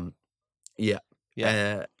 Besiktas. Yeah,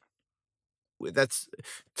 Yeah. uh, that's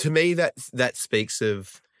to me that speaks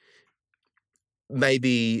of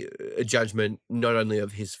maybe a judgment not only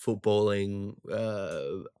of his footballing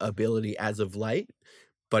ability as of late,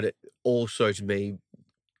 but it also to me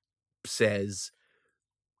says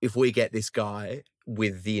if we get this guy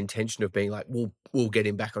with the intention of being like, we'll get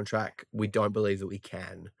him back on track, we don't believe that we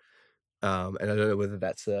can. And I don't know whether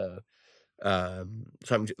that's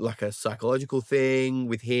something like a psychological thing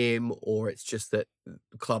with him, or it's just that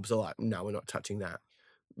clubs are like, no, we're not touching that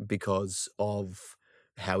because of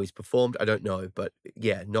how he's performed. I don't know, but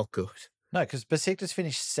yeah, not good. No, because Besiktas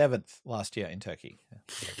finished 7th last year in Turkey.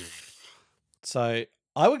 So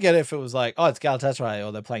I would get it if it was like, oh, it's Galatasaray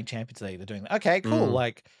or they're playing Champions League. They're doing that. Okay, cool. Mm.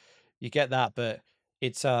 Like you get that, but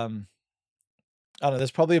it's I don't know.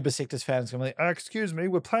 There's probably a Besiktas fan who's going to be like, excuse me,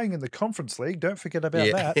 we're playing in the Conference League. Don't forget about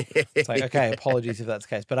Yeah. that. It's like, okay, apologies if that's the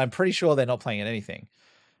case, but I'm pretty sure they're not playing at anything.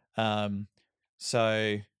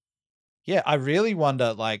 So yeah, I really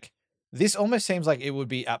wonder, like, this almost seems like it would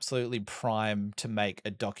be absolutely prime to make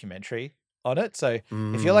a documentary on it. So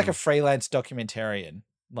if you're like a Mm. freelance documentarian,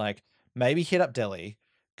 like maybe hit up Delhi,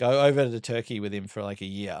 go over to Turkey with him for like a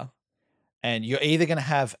year, and you're either going to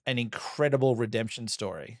have an incredible redemption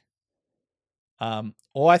story,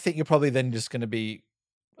 or I think you're probably then just going to be,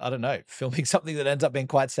 I don't know, filming something that ends up being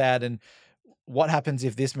quite sad. And what happens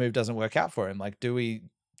if this move doesn't work out for him? Like,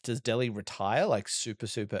 does Delhi retire like super,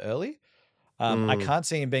 super early? I Mm. can't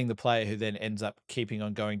see him being the player who then ends up keeping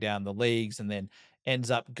on going down the leagues and then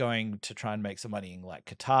ends up going to try and make some money in like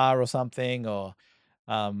Qatar or something. Or,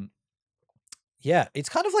 yeah, it's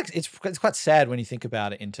kind of like it's quite sad when you think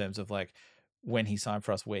about it in terms of like when he signed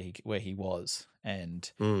for us, where he was,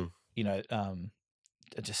 and Mm. you know,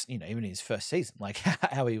 just even in his first season, like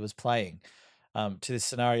how he was playing, to this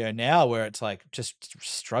scenario now where it's like just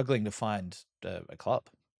struggling to find a club.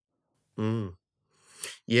 Mm.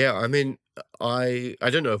 Yeah, I mean, I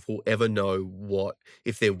don't know if we'll ever know what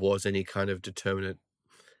if there was any kind of determinate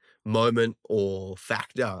moment or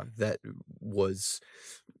factor that was,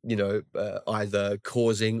 either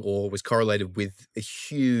causing or was correlated with a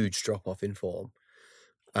huge drop off in form.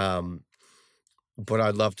 Um, but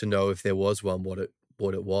I'd love to know if there was one, what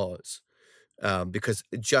it was, because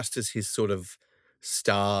just as his sort of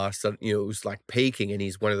star, it was like peaking, and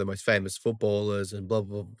he's one of the most famous footballers, and blah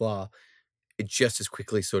blah blah. Blah, it just as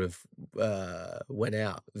quickly sort of went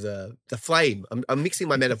out. The flame. I'm mixing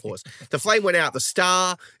my metaphors. The flame went out. The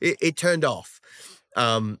star it turned off.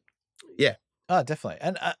 Yeah. Oh, definitely.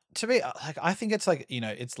 And to me, like, I think it's like,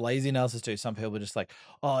 it's lazy analysis too. Some people are just like,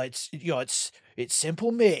 oh, it's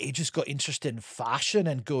simple, mate. He just got interested in fashion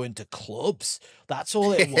and going to clubs. That's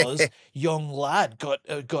all it was. Young lad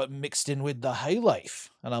got mixed in with the high life.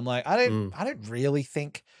 And I'm like, Mm, I don't really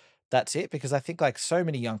think that's it, because I think like so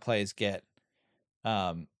many young players get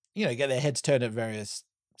get their heads turned at various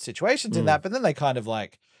situations in mm, that, but then they kind of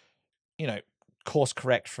like, you know, course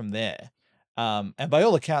correct from there. And by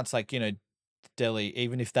all accounts, like, Delhi,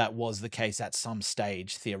 even if that was the case at some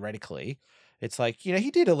stage, theoretically, it's like, he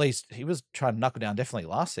was trying to knuckle down definitely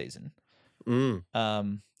last season.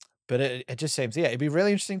 But it just seems, it'd be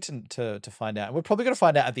really interesting to find out. We're probably going to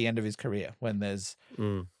find out at the end of his career when there's,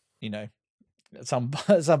 some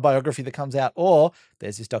biography that comes out, or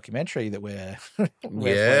there's this documentary that we're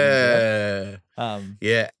floating about.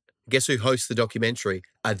 Yeah. Guess who hosts the documentary?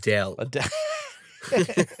 Adele.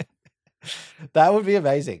 That would be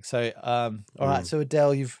amazing. So, all right. So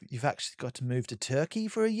Adele, you've actually got to move to Turkey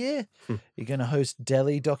for a year. You're going to host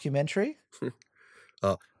Delhi documentary.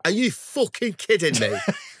 Oh, are you fucking kidding me?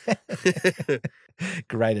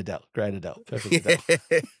 Great Adele. Perfect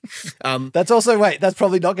Adele. That's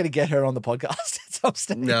probably not going to get her on the podcast at some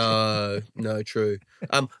stage. No, true.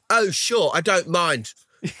 Oh, sure. I don't mind.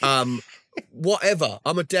 Whatever.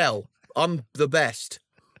 I'm Adele. I'm the best.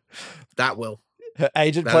 That will. Her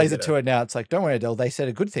agent plays it to her now. It's like, don't worry, Adele. They said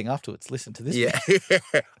a good thing afterwards. Listen to this. Yeah.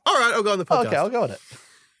 All right, I'll go on the podcast. Okay, I'll go on it.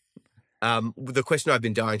 The question I've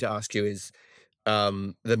been dying to ask you is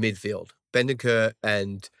the midfield. Bentancur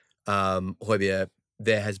and Højbjerg,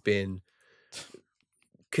 there has been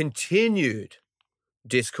continued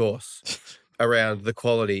discourse around the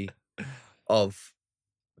quality of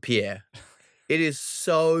Pierre. It is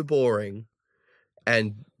so boring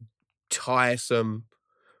and tiresome.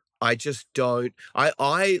 I just don't.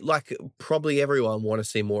 I like probably everyone want to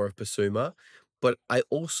see more of Basuma, but I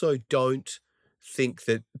also don't think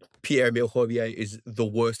that Pierre-Emile Højbjerg is the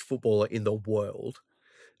worst footballer in the world.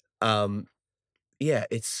 Yeah,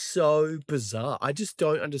 it's so bizarre. I just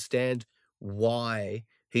don't understand why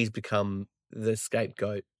he's become the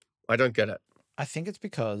scapegoat. I don't get it. I think it's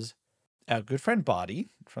because our good friend Barty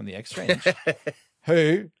from the Exchange,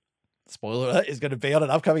 who, spoiler alert, is going to be on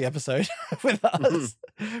an upcoming episode with us,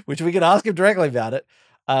 which we can ask him directly about it.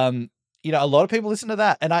 A lot of people listen to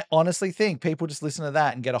that. And I honestly think people just listen to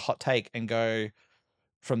that and get a hot take and go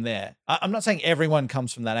from there. I'm not saying everyone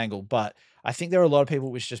comes from that angle, but I think there are a lot of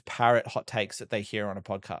people which just parrot hot takes that they hear on a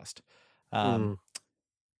podcast. I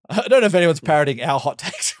don't know if anyone's parroting our hot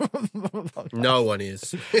takes. No one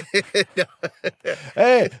is.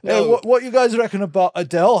 Hey, what you guys reckon about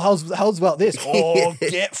Adele? How's about this? Oh,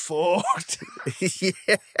 get fucked.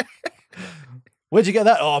 Yeah. Where'd you get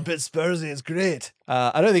that? Oh, a bit Spursy. It's great.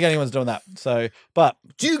 I don't think anyone's doing that. So, but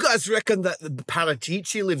do you guys reckon that the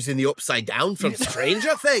Paratici lives in the Upside Down from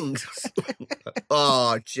Stranger Things?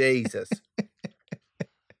 Oh, Jesus.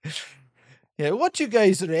 Yeah, what you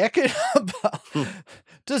guys reckon about?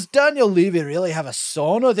 Does Daniel Levy really have a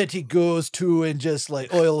sauna that he goes to and just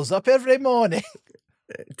like oils up every morning?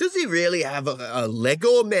 Does he really have a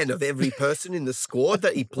Lego man of every person in the squad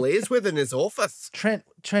that he plays with in his office? Trent,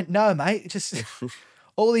 no, mate. Just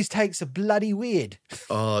all these takes are bloody weird.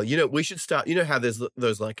 Oh, we should start. You know how there's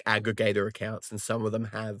those like aggregator accounts, and some of them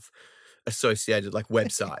have associated like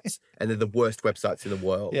websites, and they're the worst websites in the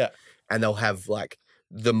world. Yeah, and they'll have like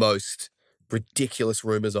the most ridiculous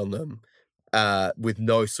rumors on them with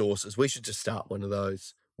no sources. We should just start one of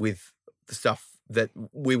those with the stuff that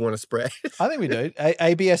we want to spread. I think we do.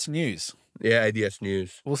 ABS News. Yeah, ABS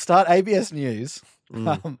News. We'll start ABS News.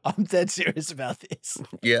 I'm dead serious about this.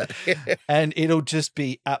 Yeah. And it'll just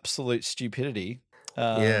be absolute stupidity.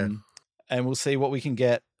 And we'll see what we can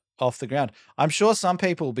get off the ground. I'm sure some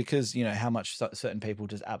people, because how much certain people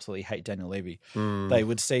just absolutely hate Daniel Levy, they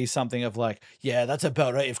would see something of like, yeah, that's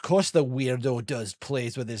about right. Of course the weirdo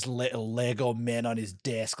plays with his little Lego men on his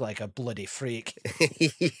desk like a bloody freak.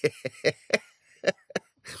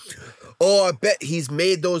 Oh, I bet he's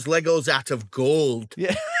made those Legos out of gold.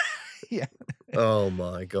 Yeah. Yeah. Oh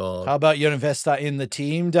my God. How about you invest that in the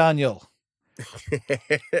team, Daniel?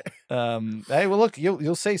 Hey, well, look,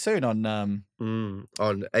 you'll see soon on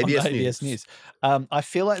ABS News. I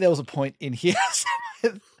feel like there was a point in here.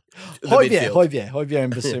 Højbjerg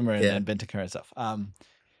and Basuma and Bentancur and stuff.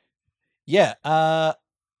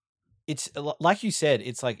 It's like you said.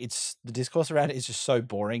 It's like the discourse around it is just so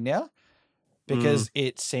boring now, because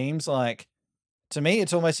it seems like, to me,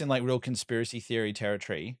 it's almost in like real conspiracy theory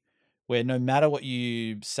territory, where no matter what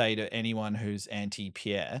you say to anyone who's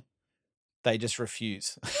anti-Pierre, they just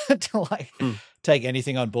refuse to take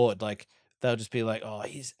anything on board. Like they'll just be like,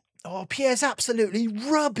 Pierre's absolutely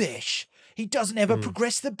rubbish. He doesn't ever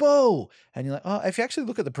progress the ball. And you're like, oh, if you actually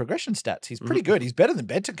look at the progression stats, he's pretty good. He's better than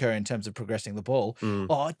Bentancur in terms of progressing the ball.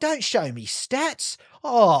 Oh, don't show me stats.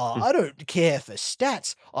 Oh, I don't care for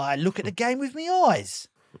stats. I look at the game with my eyes.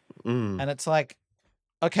 And it's like,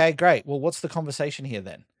 okay, great. Well, what's the conversation here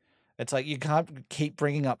then? It's like, you can't keep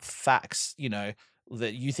bringing up facts,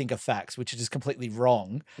 that you think are facts, which are just completely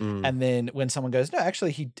wrong. Mm, And then when someone goes, no,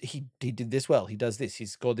 actually, he did this well. He does this.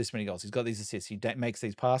 He's scored this many goals. He's got these assists. He makes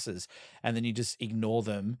these passes, and then you just ignore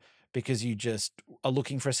them because you just are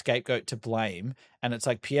looking for a scapegoat to blame. And it's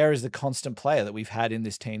like Pierre is the constant player that we've had in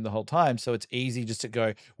this team the whole time, so it's easy just to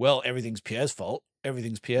go, well, everything's Pierre's fault.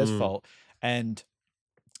 Everything's Pierre's mm, fault. And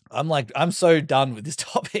I'm like, I'm so done with this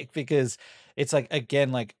topic because it's like,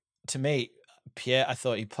 again, like to me, Pierre, I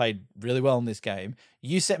thought he played really well in this game.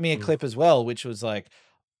 You sent me a mm, clip as well, which was like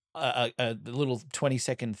a little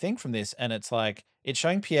 20-second thing from this. And it's like, it's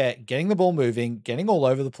showing Pierre getting the ball moving, getting all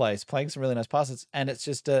over the place, playing some really nice passes. And it's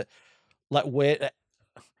just like,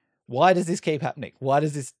 why does this keep happening? Why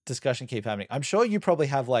does this discussion keep happening? I'm sure you probably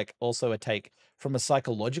have like also a take from a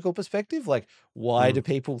psychological perspective. Like, why do mm,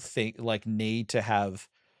 people think like need to have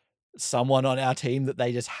someone on our team that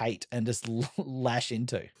they just hate and just lash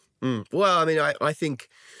into? mm. Well, I mean, I think,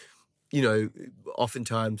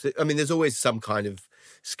 oftentimes, I mean, there's always some kind of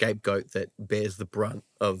scapegoat that bears the brunt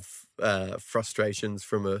of frustrations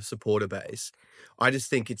from a supporter base. I just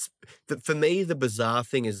think for me, the bizarre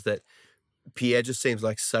thing is that Pierre just seems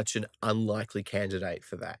like such an unlikely candidate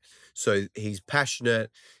for that. So he's passionate.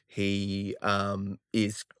 He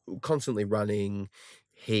is constantly running.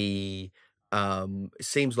 He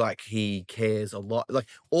seems like he cares a lot. Like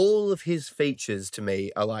all of his features to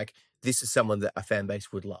me are like, this is someone that a fan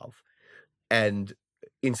base would love. And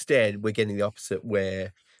instead, we're getting the opposite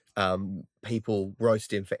where people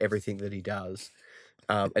roast him for everything that he does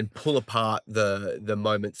and pull apart the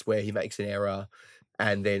moments where he makes an error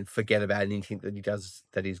and then forget about anything that he does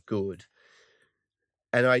that is good.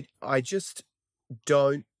 And I just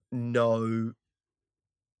don't know.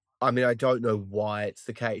 I mean, I don't know why it's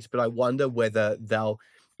the case, but I wonder whether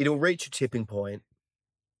it'll reach a tipping point,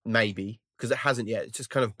 maybe, because it hasn't yet. It's just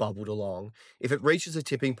kind of bubbled along. If it reaches a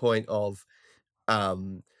tipping point of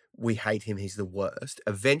um, we hate him, he's the worst.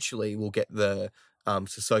 Eventually, we'll get the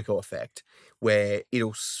Sissoko effect where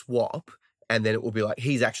it'll swap and then it will be like,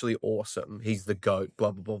 he's actually awesome. He's the GOAT,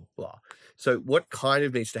 blah, blah, blah, blah. So what kind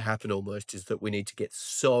of needs to happen almost is that we need to get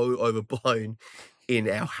so overblown in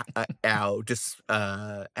our just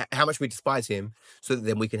how much we despise him so that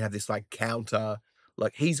then we can have this like counter,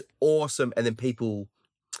 like he's awesome. And then people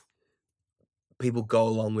go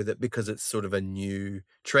along with it because it's sort of a new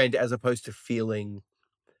trend as opposed to feeling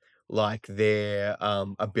like their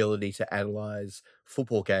ability to analyze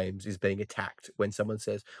football games is being attacked when someone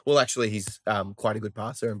says, well, actually, he's quite a good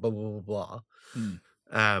passer and blah, blah, blah, blah.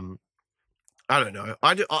 Mm. I don't know.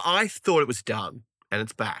 I thought it was done and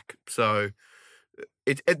it's back. So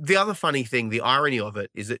the other funny thing, the irony of it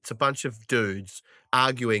is it's a bunch of dudes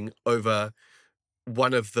arguing over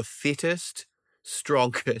one of the fittest,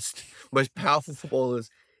 strongest, most powerful footballers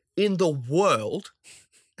in the world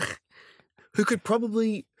who could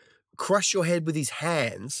probably crush your head with his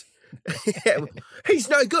hands. He's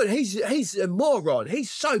no good. He's a moron. He's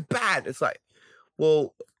so bad. It's like,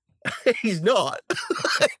 well, he's not.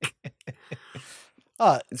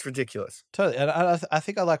 It's ridiculous. Totally. And I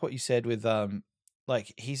think I like what you said with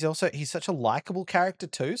like he's such a likable character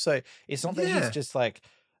too. So it's not that he's just like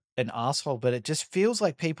an asshole, but it just feels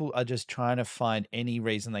like people are just trying to find any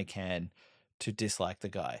reason they can to dislike the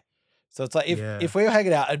guy. So it's like if we were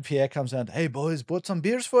hanging out and Pierre comes down, hey boys, bought some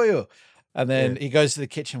beers for you. And then he goes to the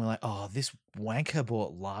kitchen. We're like, oh, this wanker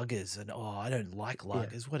bought lagers. And oh, I don't like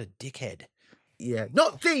lagers. What a dickhead. Yeah.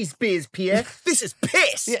 Not these beers, Pierre. This is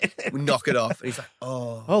piss. We knock it off. And he's like,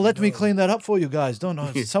 oh. Oh, let me clean that up for you guys. Don't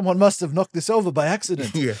know. Someone must have knocked this over by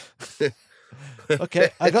accident. Yeah. Okay.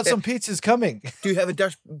 I got some pizzas coming. Do you have a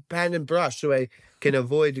dustpan and brush so I can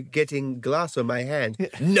avoid getting glass on my hand?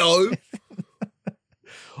 No.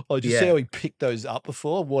 Oh, did you see how he picked those up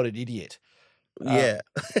before? What an idiot. Yeah.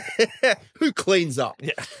 Who cleans up?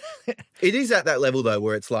 Yeah. It is at that level, though,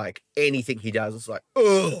 where it's like anything he does, it's like,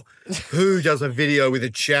 oh, who does a video with a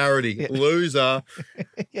charity? Loser.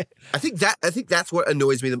 Yeah. I think that's what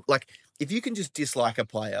annoys me. Like, if you can just dislike a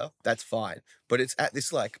player, that's fine. But it's at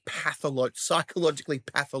this like psychologically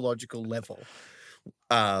pathological level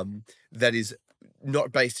that is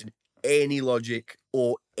not based in any logic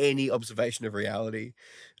or any observation of reality.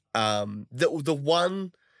 The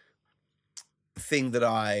one thing that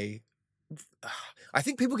I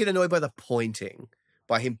think people get annoyed by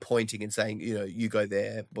by him pointing and saying, you go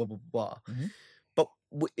there, blah, blah, blah. Mm-hmm. But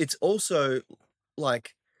it's also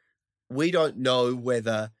like, we don't know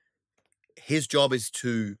whether his job is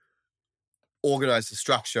to organize the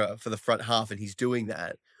structure for the front half and he's doing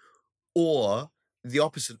that, or the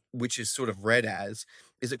opposite, which is sort of read as,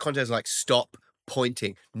 is that Conte's like, stop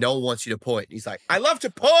pointing. No one wants you to point. He's like, I love to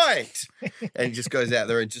point. And he just goes out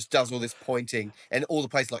there and just does all this pointing. And all the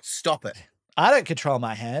players are like, stop it. I don't control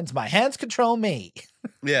my hands. My hands control me.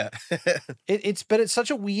 Yeah. But it's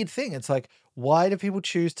such a weird thing. It's like, why do people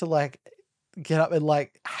choose to like get up and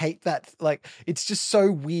like hate that? Like, it's just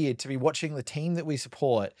so weird to be watching the team that we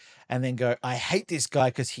support and then go, I hate this guy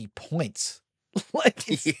because he points. Like,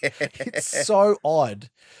 it's so odd.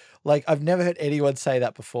 Like, I've never heard anyone say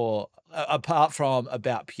that before, apart from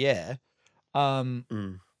about Pierre. And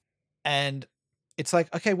it's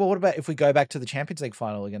like, okay, well, what about if we go back to the Champions League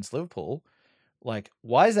final against Liverpool? Like,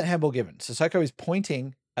 why is that handball given? Sissoko is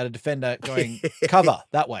pointing at a defender going, cover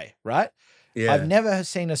that way, right? Yeah. I've never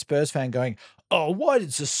seen a Spurs fan going, oh, why did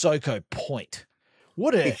Sissoko point?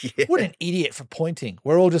 What an idiot for pointing.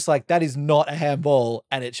 We're all just like, that is not a handball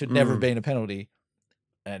and it should never have been a penalty.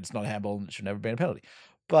 And it's not a handball and it should never have been a penalty.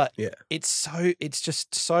 But it's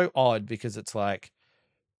just so odd because it's like,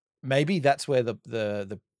 maybe that's where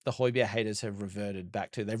the Højbjerg haters have reverted back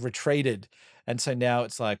to. They've retreated. And so now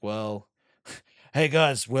it's like, well, hey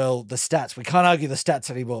guys, well, the stats, we can't argue the stats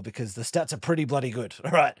anymore because the stats are pretty bloody good. All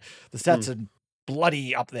right. The stats are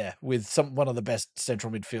bloody up there with one of the best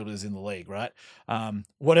central midfielders in the league, right?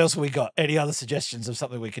 What else have we got? Any other suggestions of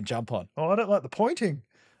something we can jump on? Oh, I don't like the pointing.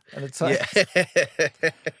 And it's like,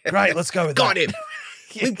 great, let's go with got that.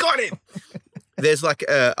 Him. We got him. There's like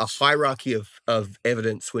a hierarchy of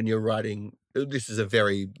evidence when you're writing. This is a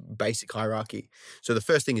very basic hierarchy. So the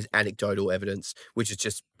first thing is anecdotal evidence, which is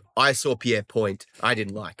just, I saw Pierre point, I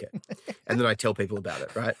didn't like it. And then I tell people about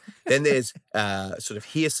it, right? Then there's sort of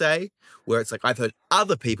hearsay, where it's like, I've heard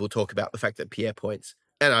other people talk about the fact that Pierre points,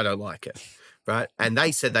 and I don't like it, right? And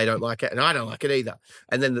they said they don't like it, and I don't like it either.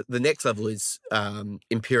 And then the next level is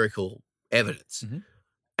empirical evidence.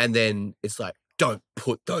 And then it's like, don't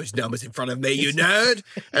put those numbers in front of me, you nerd.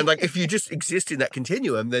 And like, if you just exist in that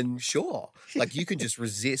continuum, then sure. Like, you can just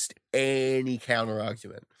resist any counter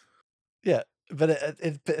argument. Yeah. But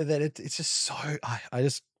it's just so, I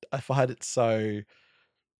find it so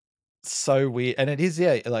weird. And it is,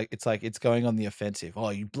 like, it's going on the offensive. Oh,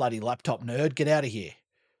 you bloody laptop nerd, get out of here.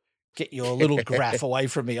 Get your little graph away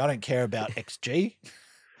from me. I don't care about XG.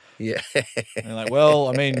 Yeah. And like, well,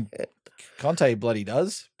 I mean, Conte bloody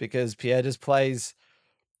does, because Pierre just plays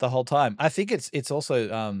the whole time. I think it's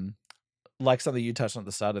also like something you touched on at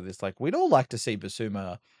the start of this. Like, we'd all like to see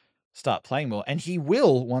Basuma start playing more, and he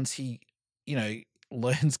will once he,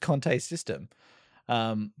 learns Conte's system.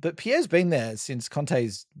 But Pierre's been there since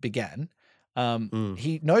Conte's began.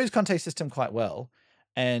 He knows Conte's system quite well,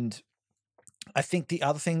 and I think the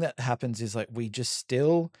other thing that happens is, like, we just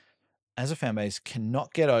still, as a fan base,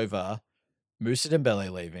 cannot get over Moussa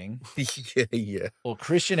Dembele leaving, or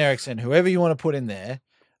Christian Eriksen, whoever you want to put in there.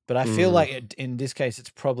 But I feel like in this case, it's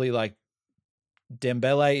probably like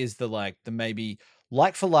Dembele is the maybe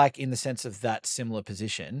like for like in the sense of that similar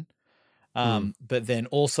position. But then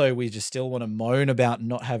also we just still want to moan about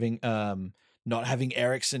not having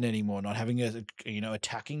Eriksen anymore, not having a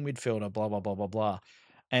attacking midfielder, blah blah blah blah blah,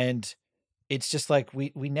 and it's just like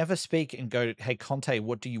we never speak and go, hey Conte,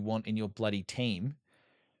 what do you want in your bloody team?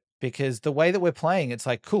 Because the way that we're playing, it's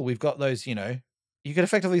like, cool, we've got those, you could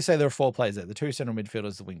effectively say there are 4 players there, the 2 central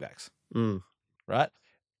midfielders, the wingbacks, right?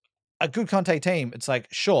 A good Conte team, it's like,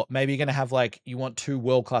 sure, maybe you're going to have you want 2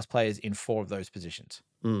 world-class players in 4 of those positions.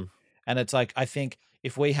 And it's like, I think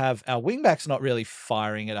if we have our wingbacks not really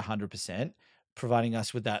firing at 100%, providing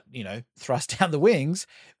us with that, thrust down the wings,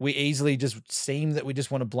 we easily just seem that we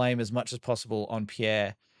just want to blame as much as possible on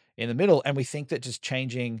Pierre in the middle. And we think that just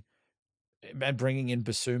changing and bringing in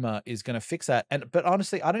Basuma is going to fix that. But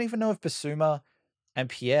honestly, I don't even know if Basuma and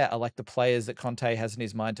Pierre are like the players that Conte has in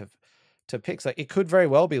his mind to pick. Like, it could very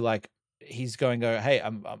well be like he's going, hey,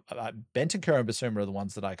 Bentancur and Basuma are the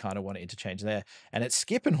ones that I kind of want to interchange there, and it's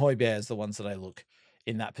Skip and Højbjerg is the ones that I look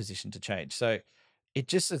in that position to change. So it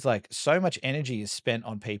just is like so much energy is spent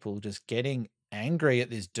on people just getting angry at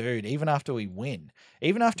this dude, even after we win,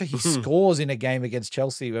 even after he scores in a game against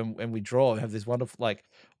Chelsea when we draw and have this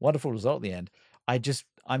wonderful result at the end.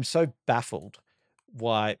 I'm so baffled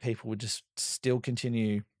why people would just still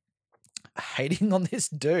continue hating on this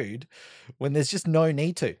dude when there's just no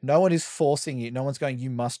need to. No one is forcing you. No one's going, you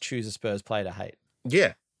must choose a Spurs player to hate.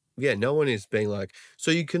 Yeah. Yeah, no one is being like,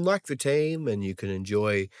 so you can like the team and you can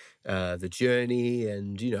enjoy the journey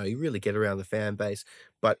and, you really get around the fan base.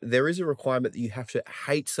 But there is a requirement that you have to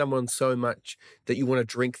hate someone so much that you want to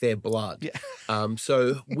drink their blood. Yeah.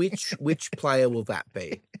 So which player will that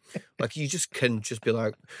be? Like, you can be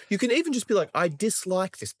like, you can even just be like, I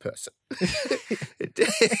dislike this person.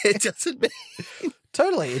 It doesn't mean.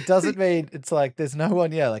 Totally. It doesn't mean it's like there's no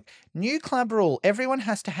one. Yeah, like new club rule. Everyone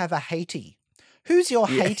has to have a hatey. Who's your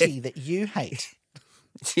Yeah. hatey that you hate?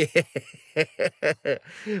 Yeah.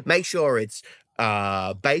 Make sure it's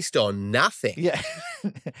based on nothing. Yeah.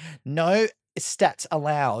 No stats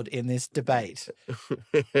allowed in this debate.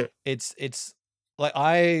 It's like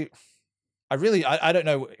I don't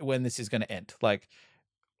know when this is going to end. Like,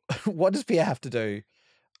 what does Pierre have to do?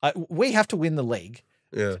 We have to win the league.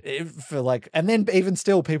 Yeah. For like, and then even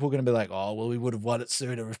still, people are going to be like, "Oh, well, we would have won it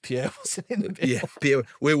sooner if Pierre wasn't in the middle." Yeah, Pierre,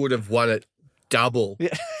 we would have won it double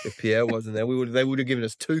Yeah. if Pierre wasn't there. They would have given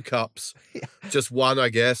us 2 cups, just one, I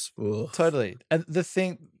guess. Ugh. Totally. And the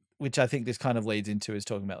thing, which I think this kind of leads into, is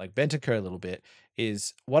talking about like Bentancur a little bit.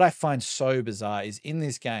 Is what I find so bizarre is in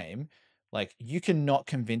this game, like you cannot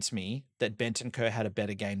convince me that Bentancur had a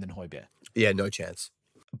better game than Højbjerg. Yeah, no chance.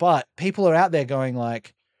 But people are out there going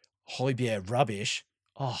like, Højbjerg rubbish.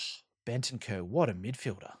 Oh, Bentancur, what a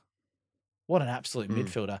midfielder. What an absolute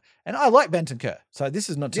midfielder. And I like Bentancur. So this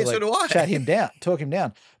is not to so do I. chat him down, talk him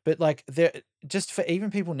down. But like there just for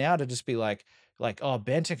even people now to just be like, oh,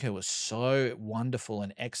 Bentancur was so wonderful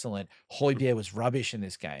and excellent. Højbjerg was rubbish in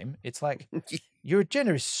this game. It's like your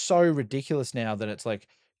agenda is so ridiculous now that it's like,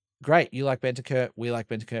 great, you like Bentancur, we like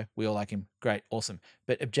Bentancur, we all like him. Great, awesome.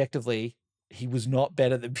 But objectively, he was not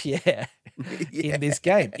better than Pierre in this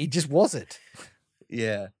game. He just wasn't.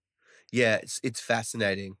 Yeah. Yeah, it's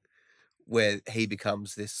fascinating where he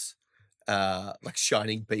becomes this like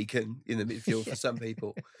shining beacon in the midfield for some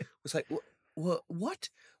people. It's like, what?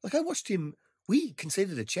 Like I watched him, we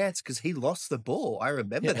conceded a chance because he lost the ball. I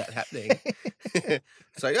remember that happening.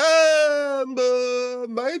 It's like,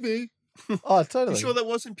 maybe. Oh, totally. You sure that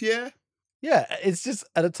wasn't Pierre? Yeah, it's just,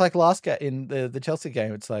 and it's like last game in the Chelsea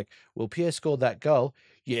game. It's like, well, Pierre scored that goal.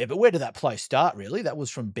 Yeah, but where did that play start, really? That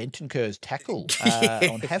was from Bentancur's tackle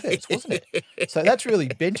on Havertz, wasn't it? So that's really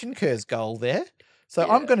Bentancur's goal there. So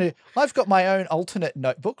I've got my own alternate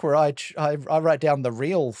notebook where I write down the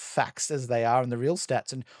real facts as they are and the real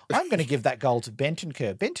stats, and I'm going to give that goal to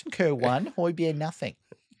Bentancur. Bentancur 1, Højbjerg nothing.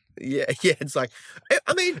 Yeah, it's like,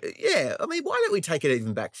 I mean, why don't we take it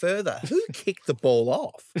even back further? Who kicked the ball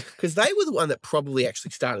off? Because they were the one that probably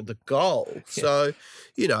actually started the goal. So,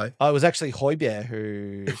 you know. Oh, it was actually Højbjerg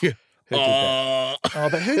who did that. Oh,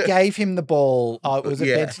 but who gave him the ball? Oh, it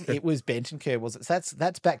was Bentancur, was it? So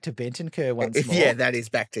that's back to Bentancur once more. Yeah, that is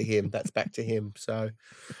back to him. That's back to him. So,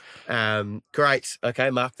 great.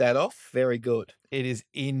 Okay, mark that off. Very good. It is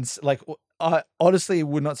honestly, it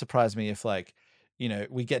would not surprise me if like, you know,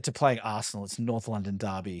 we get to playing Arsenal. It's North London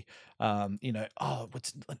derby.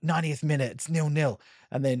 What's 90th minute? It's 0-0.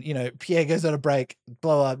 And then, you know, Pierre goes on a break,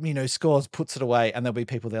 blow up, you know, scores, puts it away. And there'll be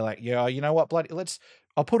people there like, yeah, you know what,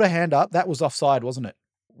 I'll put a hand up. That was offside, wasn't it?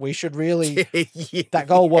 We should really, that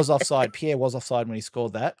goal was offside. Pierre was offside when he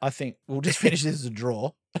scored that. I think we'll just finish this as a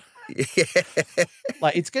draw.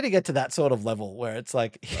 Like, it's going to get to that sort of level where it's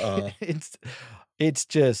like,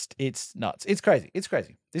 it's nuts. It's crazy.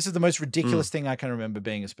 This is the most ridiculous thing I can remember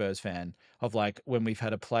being a Spurs fan of, like when we've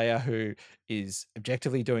had a player who is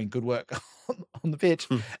objectively doing good work on the pitch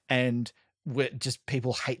and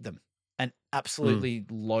people hate them and absolutely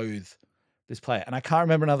loathe this player. And I can't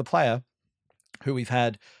remember another player who we've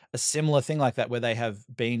had a similar thing like that where they have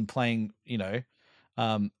been playing, you know,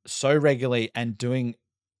 so regularly and doing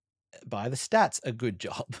by the stats a good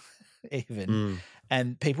job even.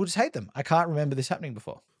 And people just hate them. I can't remember this happening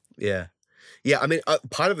before. Yeah. I mean,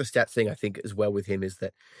 part of the stat thing I think as well with him is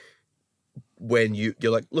that when you're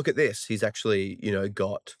like, look at this, he's actually, you know,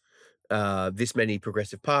 got this many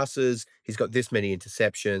progressive passes, he's got this many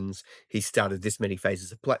interceptions, he started this many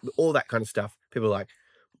phases of play, all that kind of stuff. People are like,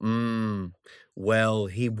 well,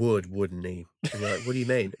 he wouldn't he? And you're like, what do you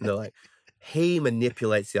mean? And they're like, he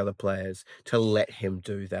manipulates the other players to let him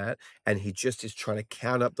do that. And he just is trying to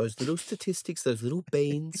count up those little statistics, those little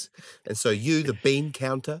beans. And so you, the bean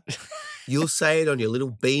counter, you'll say it on your little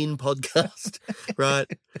bean podcast, right?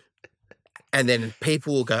 And then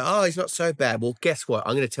people will go, oh, he's not so bad. Well, guess what?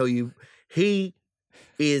 I'm going to tell you, he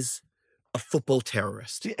is a football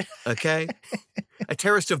terrorist, okay? A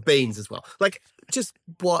terrorist of beans as well. Like, just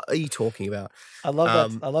what are you talking about? I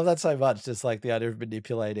love that. I love that so much. Just like the idea of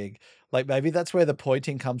manipulating. Like maybe that's where the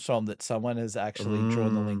pointing comes from, that someone has actually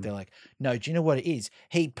drawn the link. They're like, no, do you know what it is?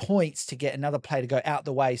 He points to get another player to go out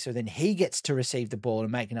the way, so then he gets to receive the ball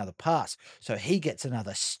and make another pass. So he gets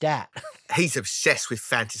another stat. He's obsessed with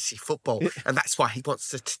fantasy football, and that's why he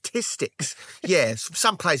wants the statistics. Yeah,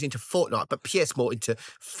 some players into Fortnite, but Pierre's more into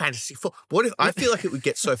fantasy football. What if I feel like it would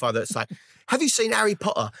get so far that it's like, have you seen Harry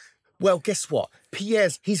Potter? Well, guess what?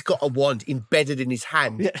 He's got a wand embedded in his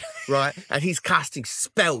hand, Yeah. right? And he's casting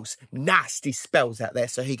spells, nasty spells out there,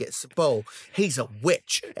 so he gets the ball. He's a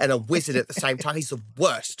witch and a wizard at the same time. He's the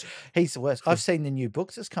worst. He's the worst. I've seen the new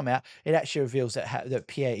books that's come out. It actually reveals that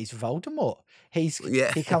Pierre is Voldemort. He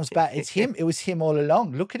comes back. It's him. It was him all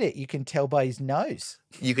along. Look at it. You can tell by his nose.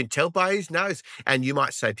 You can tell by his nose. And you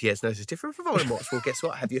might say Pierre's nose is different from Voldemort's. Well, guess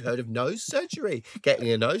what? Have you heard of nose surgery? Getting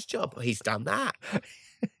a nose job? He's done that.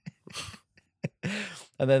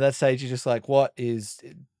 And then that stage, you're just like, what's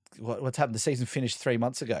happened? The season finished 3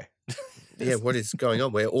 months ago. Yeah, what is going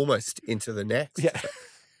on? We're almost into the next. Yeah.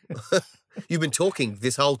 You've been talking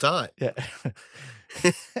this whole time. Yeah.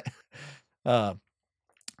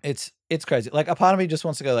 It's crazy. Like, a part of me just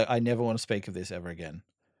wants to go, like, I never want to speak of this ever again.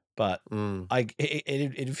 But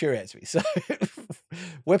it infuriates me. So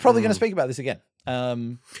we're probably going to speak about this again.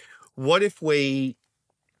 What if we,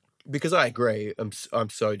 because I agree, I'm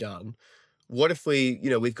so done. What if we,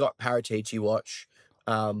 we've got Paratici watch.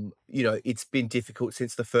 It's been difficult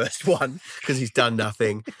since the first one because he's done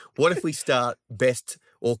nothing. What if we start best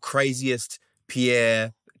or craziest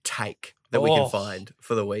Pierre take that we can find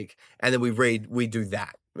for the week, and then we do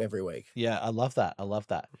that every week. Yeah, I love that.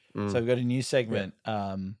 So we've got a new segment.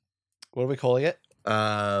 Yeah. What are we calling it?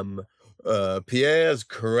 Pierre's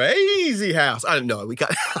Crazy House. I don't know. We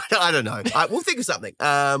can't. I don't know. We'll think of something.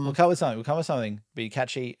 We'll come with something. Be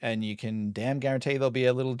catchy, and you can damn guarantee there'll be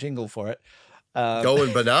a little jingle for it.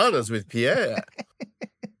 Going bananas with Pierre.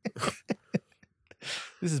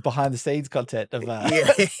 This is behind the scenes content of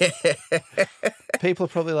people are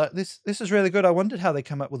probably like, this is really good. I wondered how they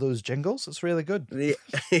come up with those jingles. It's really good. Yeah.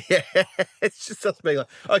 It's just us being like,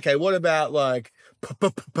 okay, what about like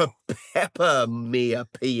Pepper Mia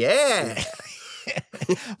Pierre?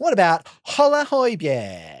 What about Holla Hoy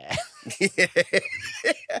Pierre? Yeah.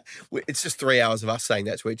 It's just 3 hours of us saying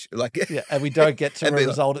that, Twitch. And we don't get to a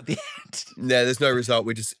result at the end. No, there's no result.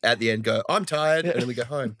 We just at the end go, I'm tired, and then we go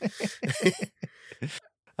home.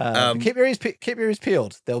 Keep your ears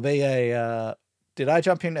peeled. There'll be a. Did I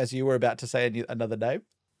jump in as you were about to say another name?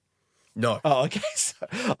 No. Oh, okay. So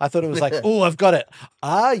I thought it was like, oh, I've got it.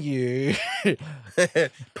 Are you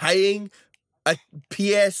paying a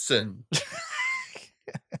Pearson?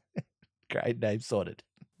 Great, name sorted.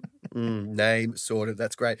 Name sorted.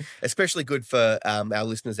 That's great. Especially good for our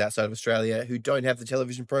listeners outside of Australia who don't have the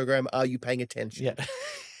television program. Are you paying attention?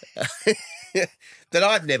 Yeah. That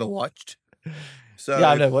I've never watched. So yeah,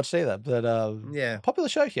 I've never watched either. But yeah, popular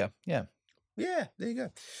show here. Yeah. Yeah, there you go.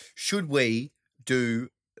 Should we do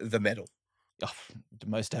the medal? Oh,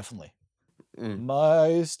 most definitely.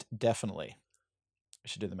 Most definitely. We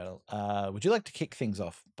should do the medal. Would you like to kick things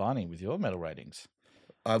off, Barney, with your medal ratings?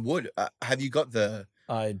 I would. Have you got the?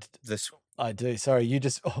 I do. Sorry, you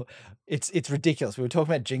just. Oh, it's ridiculous. We were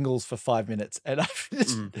talking about jingles for 5 minutes, and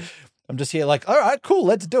I'm just here like, all right, cool,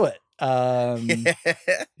 let's do it.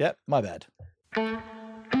 Yep, my bad.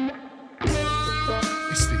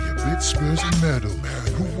 It's the A Bit Spursy medal.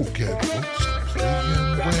 Who will get votes for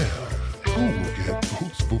playing well? Who will get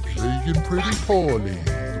votes for playing pretty poorly?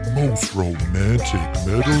 The most romantic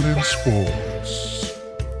medal in sports.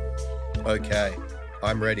 Okay,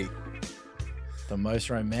 I'm ready. The most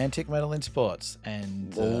romantic medal in sports,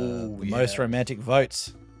 and the most romantic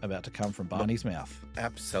votes about to come from Barney's mouth.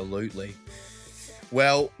 Absolutely.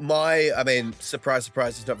 Well, surprise,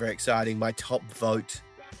 surprise, it's not very exciting. My top vote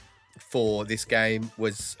for this game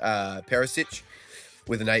was Perisic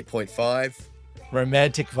with an 8.5.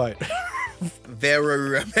 Romantic vote. Very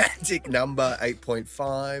romantic number,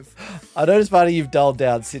 8.5. I noticed, Barney, you've dulled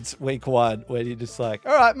down since week 1, where you're just like,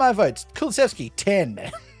 all right, my vote's Kulusevski,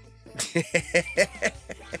 10.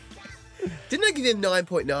 Didn't I give him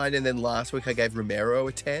 9.9 and then last week I gave Romero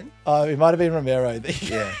a 10? Oh, it might have been Romero.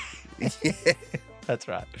 Yeah. That's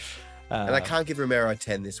right. And I can't give Romero a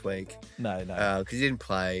 10 this week. No. Because he didn't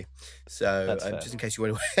play. So just in case you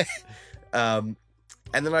went away. And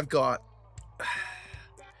then I've got...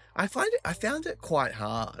 I found it quite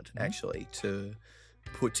hard, actually, to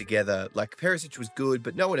put together. Like, Perisic was good,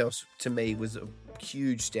 but no one else, to me, was a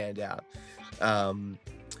huge standout.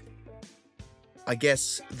 I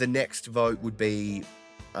guess the next vote would be,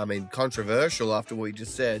 controversial after what you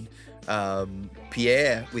just said,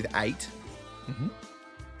 Pierre with 8. Mm-hmm.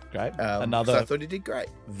 Great. Another. I thought he did great.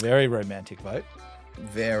 Very romantic vote.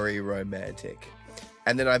 Very romantic.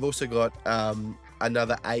 And then I've also got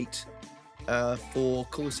another 8 for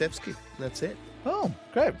Kulusevski. That's it. Oh,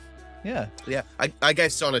 great. Yeah. Yeah. I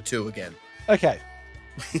gave Son a 2 again. Okay.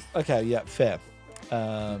 Okay, yeah, fair.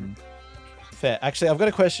 Fair. Actually, I've got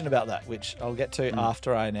a question about that, which I'll get to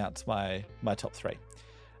after I announce my top 3.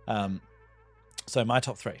 So my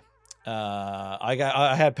top 3.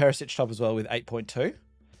 I had Perisic top as well with 8.2.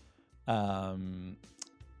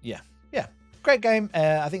 Yeah, great game.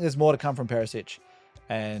 I think there's more to come from Perisic,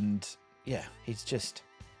 and yeah, he's just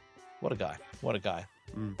what a guy.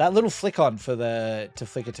 That little flick on to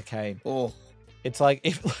flick it to Kane. Oh, It's like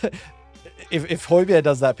if Højbjerg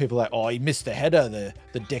does that, people are like, oh, he missed the header, the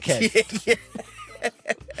dickhead. yeah.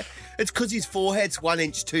 It's because his forehead's 1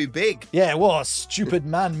 inch too big. Yeah, well, a stupid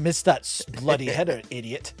man missed that bloody header,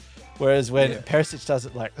 idiot. Whereas when Perisic does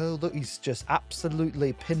it, like, oh, look, he's just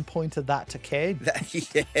absolutely pinpointed that to Kane.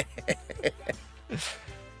 Yeah.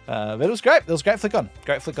 But it was great. It was great flick on.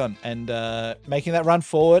 And making that run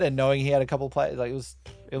forward and knowing he had a couple of players, like, it was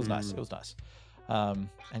nice. It was nice.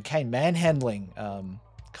 And Kane manhandling.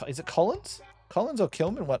 Is it Collins? Collins or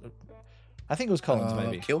Kilman? What? I think it was Collins,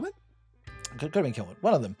 maybe. Kilman? Could have been Kilman.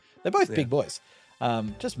 One of them. They're both big boys.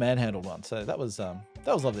 Just manhandled one. So that was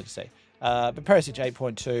lovely to see. But Perisic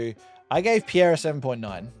 8.2. I gave Pierre a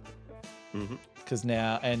 7.9. Because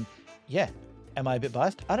now, and yeah, am I a bit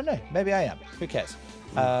biased? I don't know. Maybe I am. Who cares?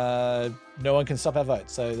 No one can stop our vote,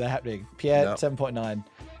 so they're happening. Pierre,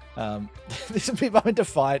 7.9. This would be my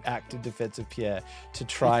defiant act in defense of Pierre to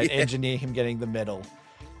try and engineer him getting the medal.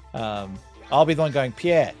 I'll be the one going,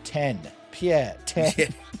 Pierre, 10. Pierre, 10. Yeah.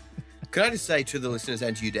 Can I just say to the listeners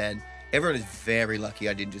and to you, Dan, everyone is very lucky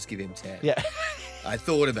I didn't just give him 10. Yeah. I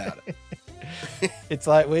thought about it. It's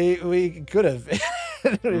like we could have,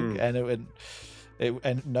 and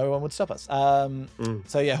and no one would stop us.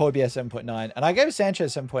 So yeah, Højbjerg 7.9, and I gave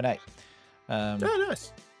Sanchez 7.8. Oh,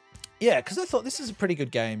 nice. Yeah, because I thought this is a pretty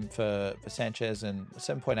good game for Sanchez, and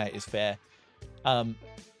 7.8 is fair. And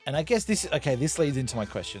I guess this leads into my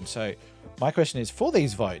question. So my question is, for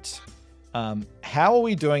these votes, how are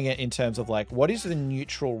we doing it in terms of like, what is the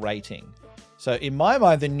neutral rating? So in my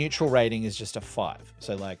mind, the neutral rating is just a 5.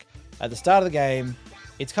 So like at the start of the game,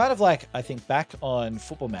 it's kind of like, I think back on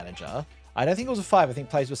Football Manager, I don't think it was a 5. I think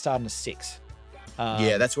plays were starting a 6.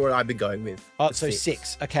 Yeah, that's what I've been going with. Oh, so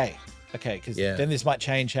 6. Okay, because then this might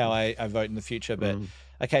change how I vote in the future. But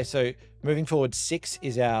okay, so moving forward, 6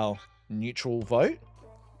 is our neutral vote.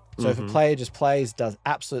 So if a player just plays, does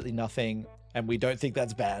absolutely nothing, and we don't think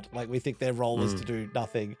that's bad, like we think their role is to do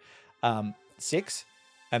nothing, 6,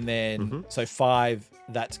 and then so 5,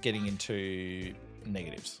 that's getting into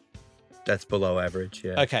negatives. That's below average,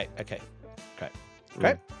 yeah. Okay,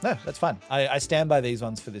 great. No, that's fine. I stand by these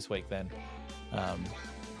ones for this week then. And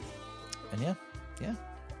yeah.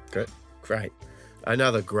 Great.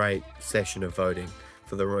 Another great session of voting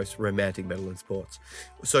for the most romantic medal in sports.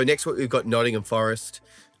 So next week we've got Nottingham Forest.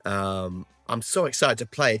 I'm so excited to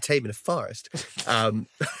play a team in a forest. Who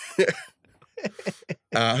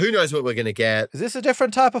knows what we're going to get? Is this a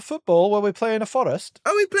different type of football where we play in a forest?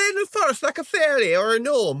 Are we playing in a forest like a fairy or a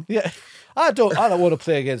gnome? Yeah, I don't want to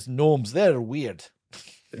play against gnomes. They're weird.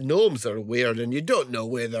 Gnomes are weird, and you don't know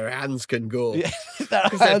where their hands can go. Yeah,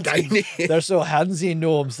 they're tiny. They're so handsy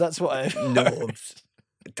gnomes. That's what Gnomes.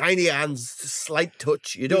 Tiny hands, slight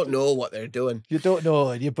touch. You don't know what they're doing. You don't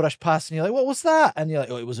know. You brush past and you're like, what was that? And you're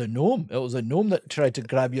like, oh, it was a gnome. It was a gnome that tried to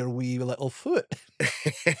grab your wee little foot.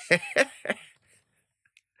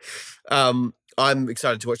 I'm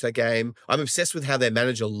excited to watch that game. I'm obsessed with how their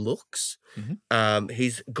manager looks.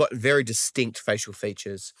 He's got very distinct facial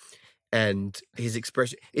features, and his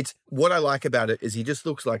expression. It's what I like about it is he just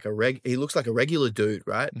looks like he looks like a regular dude,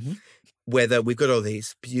 right? Whether we've got all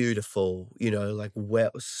these beautiful, like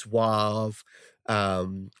suave,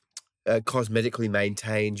 cosmetically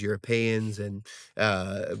maintained Europeans, and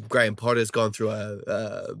Graham Potter's gone through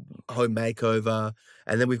a home makeover,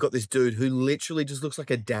 and then we've got this dude who literally just looks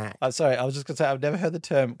like a dad. Sorry, I was just going to say, I've never heard the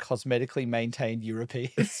term cosmetically maintained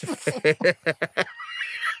Europeans.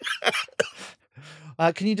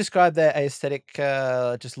 Can you describe their aesthetic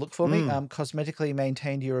just look for me? Cosmetically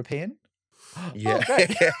maintained European? Yeah. Oh,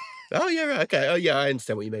 great. Oh, yeah, right. Okay. Oh, yeah, I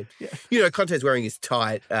understand what you mean. Yeah. Conte's wearing his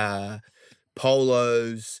tight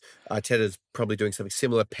polos. Arteta's probably doing something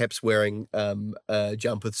similar. Pep's wearing a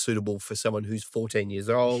jumper suitable for someone who's 14 years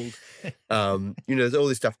old. There's all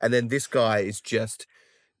this stuff. And then this guy is just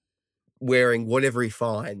wearing whatever he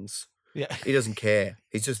finds. Yeah. He doesn't care.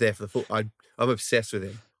 He's just there for the foot. I'm obsessed with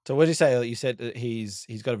him. So what did you say? You said that he's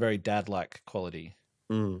got a very dad-like quality.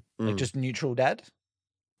 Like just neutral dad?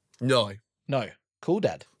 No. Cool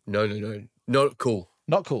dad? No. Not cool.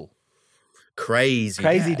 Not cool.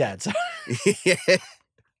 Crazy dad. Yeah.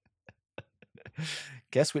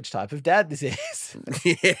 Guess which type of dad this is.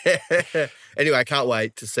 Yeah. Anyway, I can't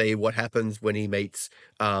wait to see what happens when he meets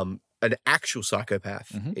an actual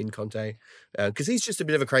psychopath in Conte, because he's just a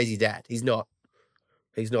bit of a crazy dad. He's not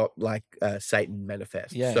like Satan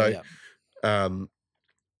manifest. Yeah. So,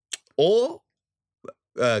 Or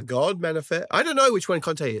God manifest. I don't know which one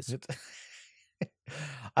Conte is.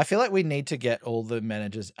 I feel like we need to get all the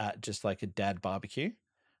managers at just like a dad barbecue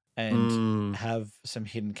and have some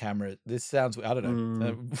hidden camera. This sounds, I don't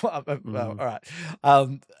know. All right.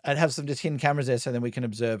 And have some just hidden cameras there so then we can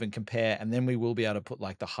observe and compare. And then we will be able to put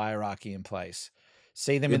like the hierarchy in place,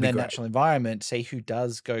 see them in their natural environment, see who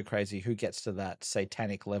does go crazy, who gets to that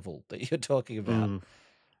satanic level that you're talking about.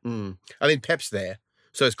 I mean, Pep's there.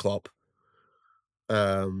 So is Klopp.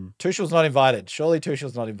 Tuchel's not invited. Surely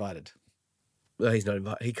Tuchel's not invited. No, he's not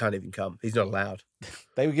invited. He can't even come. He's not allowed.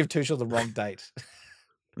 They would give Tuchel the wrong date.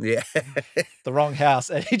 Yeah. The wrong house.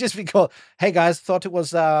 And he'd just be called, hey guys, thought it was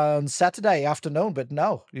Saturday afternoon, but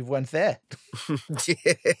no, you weren't there.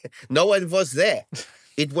 Yeah. No one was there.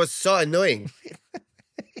 It was so annoying.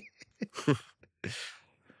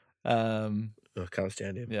 I can't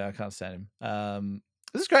stand him. Yeah, I can't stand him.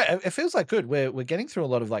 This is great. It feels like good. We're getting through a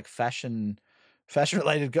lot of like fashion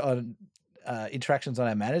related interactions on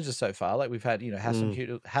our managers so far. Like we've had,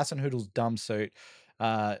 Hasenhüttl's dumb suit,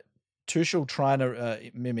 Tuchel trying to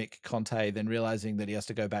mimic Conte, then realizing that he has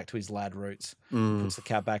to go back to his lad roots, puts the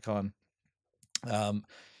cap back on, and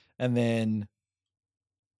then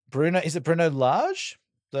Bruno. Is it Bruno Lage,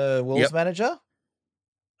 the Wolves manager?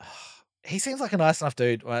 He seems like a nice enough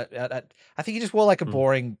dude. I think he just wore like a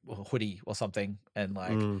boring hoodie or something and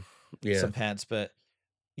like some pants. But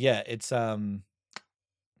yeah, it's I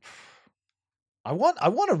want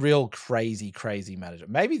a real crazy manager.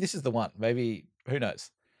 Maybe this is the one. Maybe who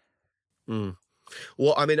knows?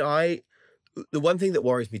 Well, I mean, the one thing that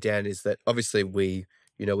worries me, Dan, is that obviously we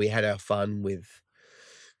had our fun with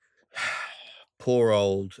poor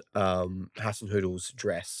old Hasenhüttl's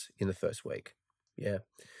dress in the first week. Yeah.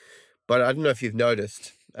 But I don't know if you've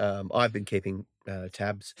noticed, I've been keeping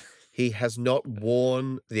tabs. He has not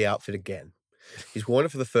worn the outfit again. He's worn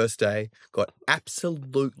it for the first day, got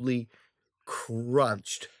absolutely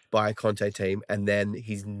crunched by a Conte team, and then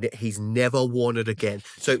he's never worn it again.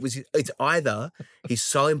 So it's either he's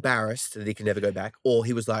so embarrassed that he can never go back, or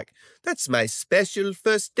he was like, "That's my special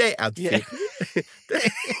first day outfit."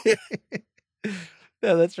 Yeah, yeah,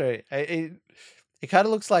 that's right. It kind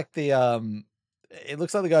of looks like the it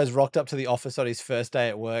looks like the guy's rocked up to the office on his first day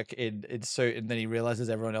at work in suit, and then he realizes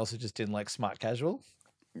everyone else is just in like smart casual.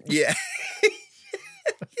 Yeah.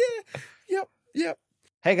 Yeah. Yep.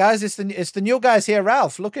 Hey guys, it's the new guys here,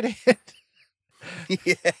 Ralph. Look at it.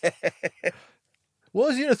 Yeah.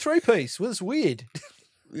 Was he in a 3-piece? Well, it's weird.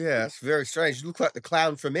 Yeah, it's very strange. You look like the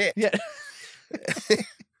clown from It. Yeah.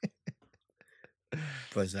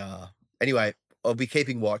 Bizarre. Anyway, I'll be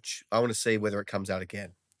keeping watch. I want to see whether it comes out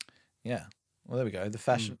again. Yeah. Well, there we go. The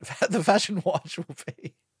fashion watch will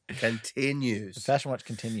be continues. The fashion watch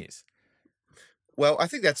continues. Well, I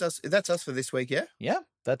think that's us. That's us for this week. Yeah. Yeah.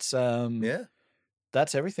 That's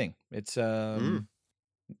That's everything. It's yeah.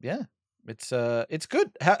 It's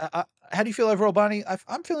good. How do you feel overall, Barney?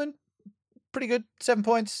 I'm feeling pretty good. 7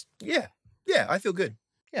 points. Yeah, I feel good.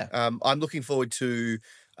 Yeah. I'm looking forward to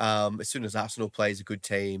as soon as Arsenal plays a good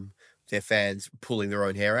team, their fans pulling their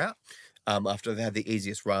own hair out after they had the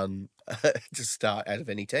easiest run to start out of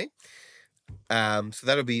any team. So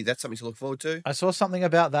that's something to look forward to. I saw something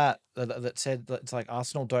about that said that it's like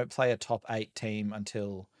Arsenal don't play a top 8 team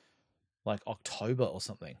until like October or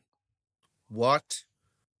something. What?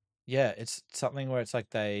 Yeah, it's something where it's like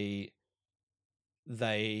it's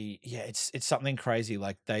something crazy.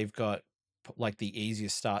 Like they've got like the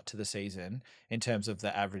easiest start to the season in terms of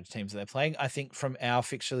the average teams that they're playing. I think from our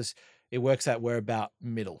fixtures, it works out we're about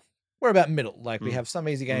middle. Like we have some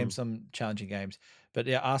easy games, some challenging games, but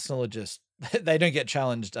yeah, Arsenal are just, they don't get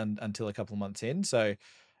challenged until a couple of months in. So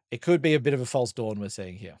it could be a bit of a false dawn we're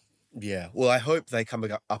seeing here. Yeah. Well, I hope they come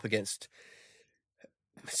up against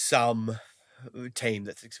some team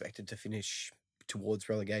that's expected to finish towards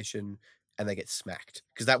relegation and they get smacked,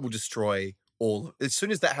 because that will destroy all. As soon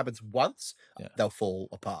as that happens once, they'll fall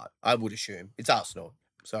apart. I would assume it's Arsenal.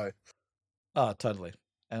 So. Oh, totally.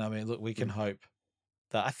 And I mean, look, we can hope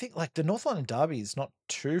that, I think like the North London derby is not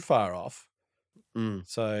too far off.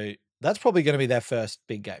 So that's probably going to be their first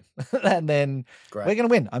big game. And then we're going to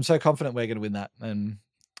win. I'm so confident we're going to win that, and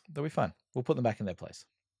they'll be fine. We'll put them back in their place.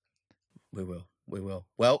 We will.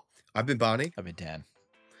 Well, I've been Barney. I've been Dan.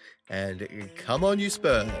 And come on, you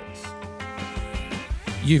Spurs.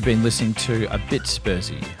 You've been listening to A Bit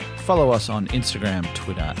Spursy. Follow us on Instagram,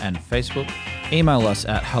 Twitter, and Facebook. Email us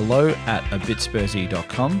at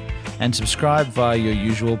hello@abitspursy.com and subscribe via your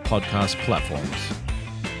usual podcast platforms.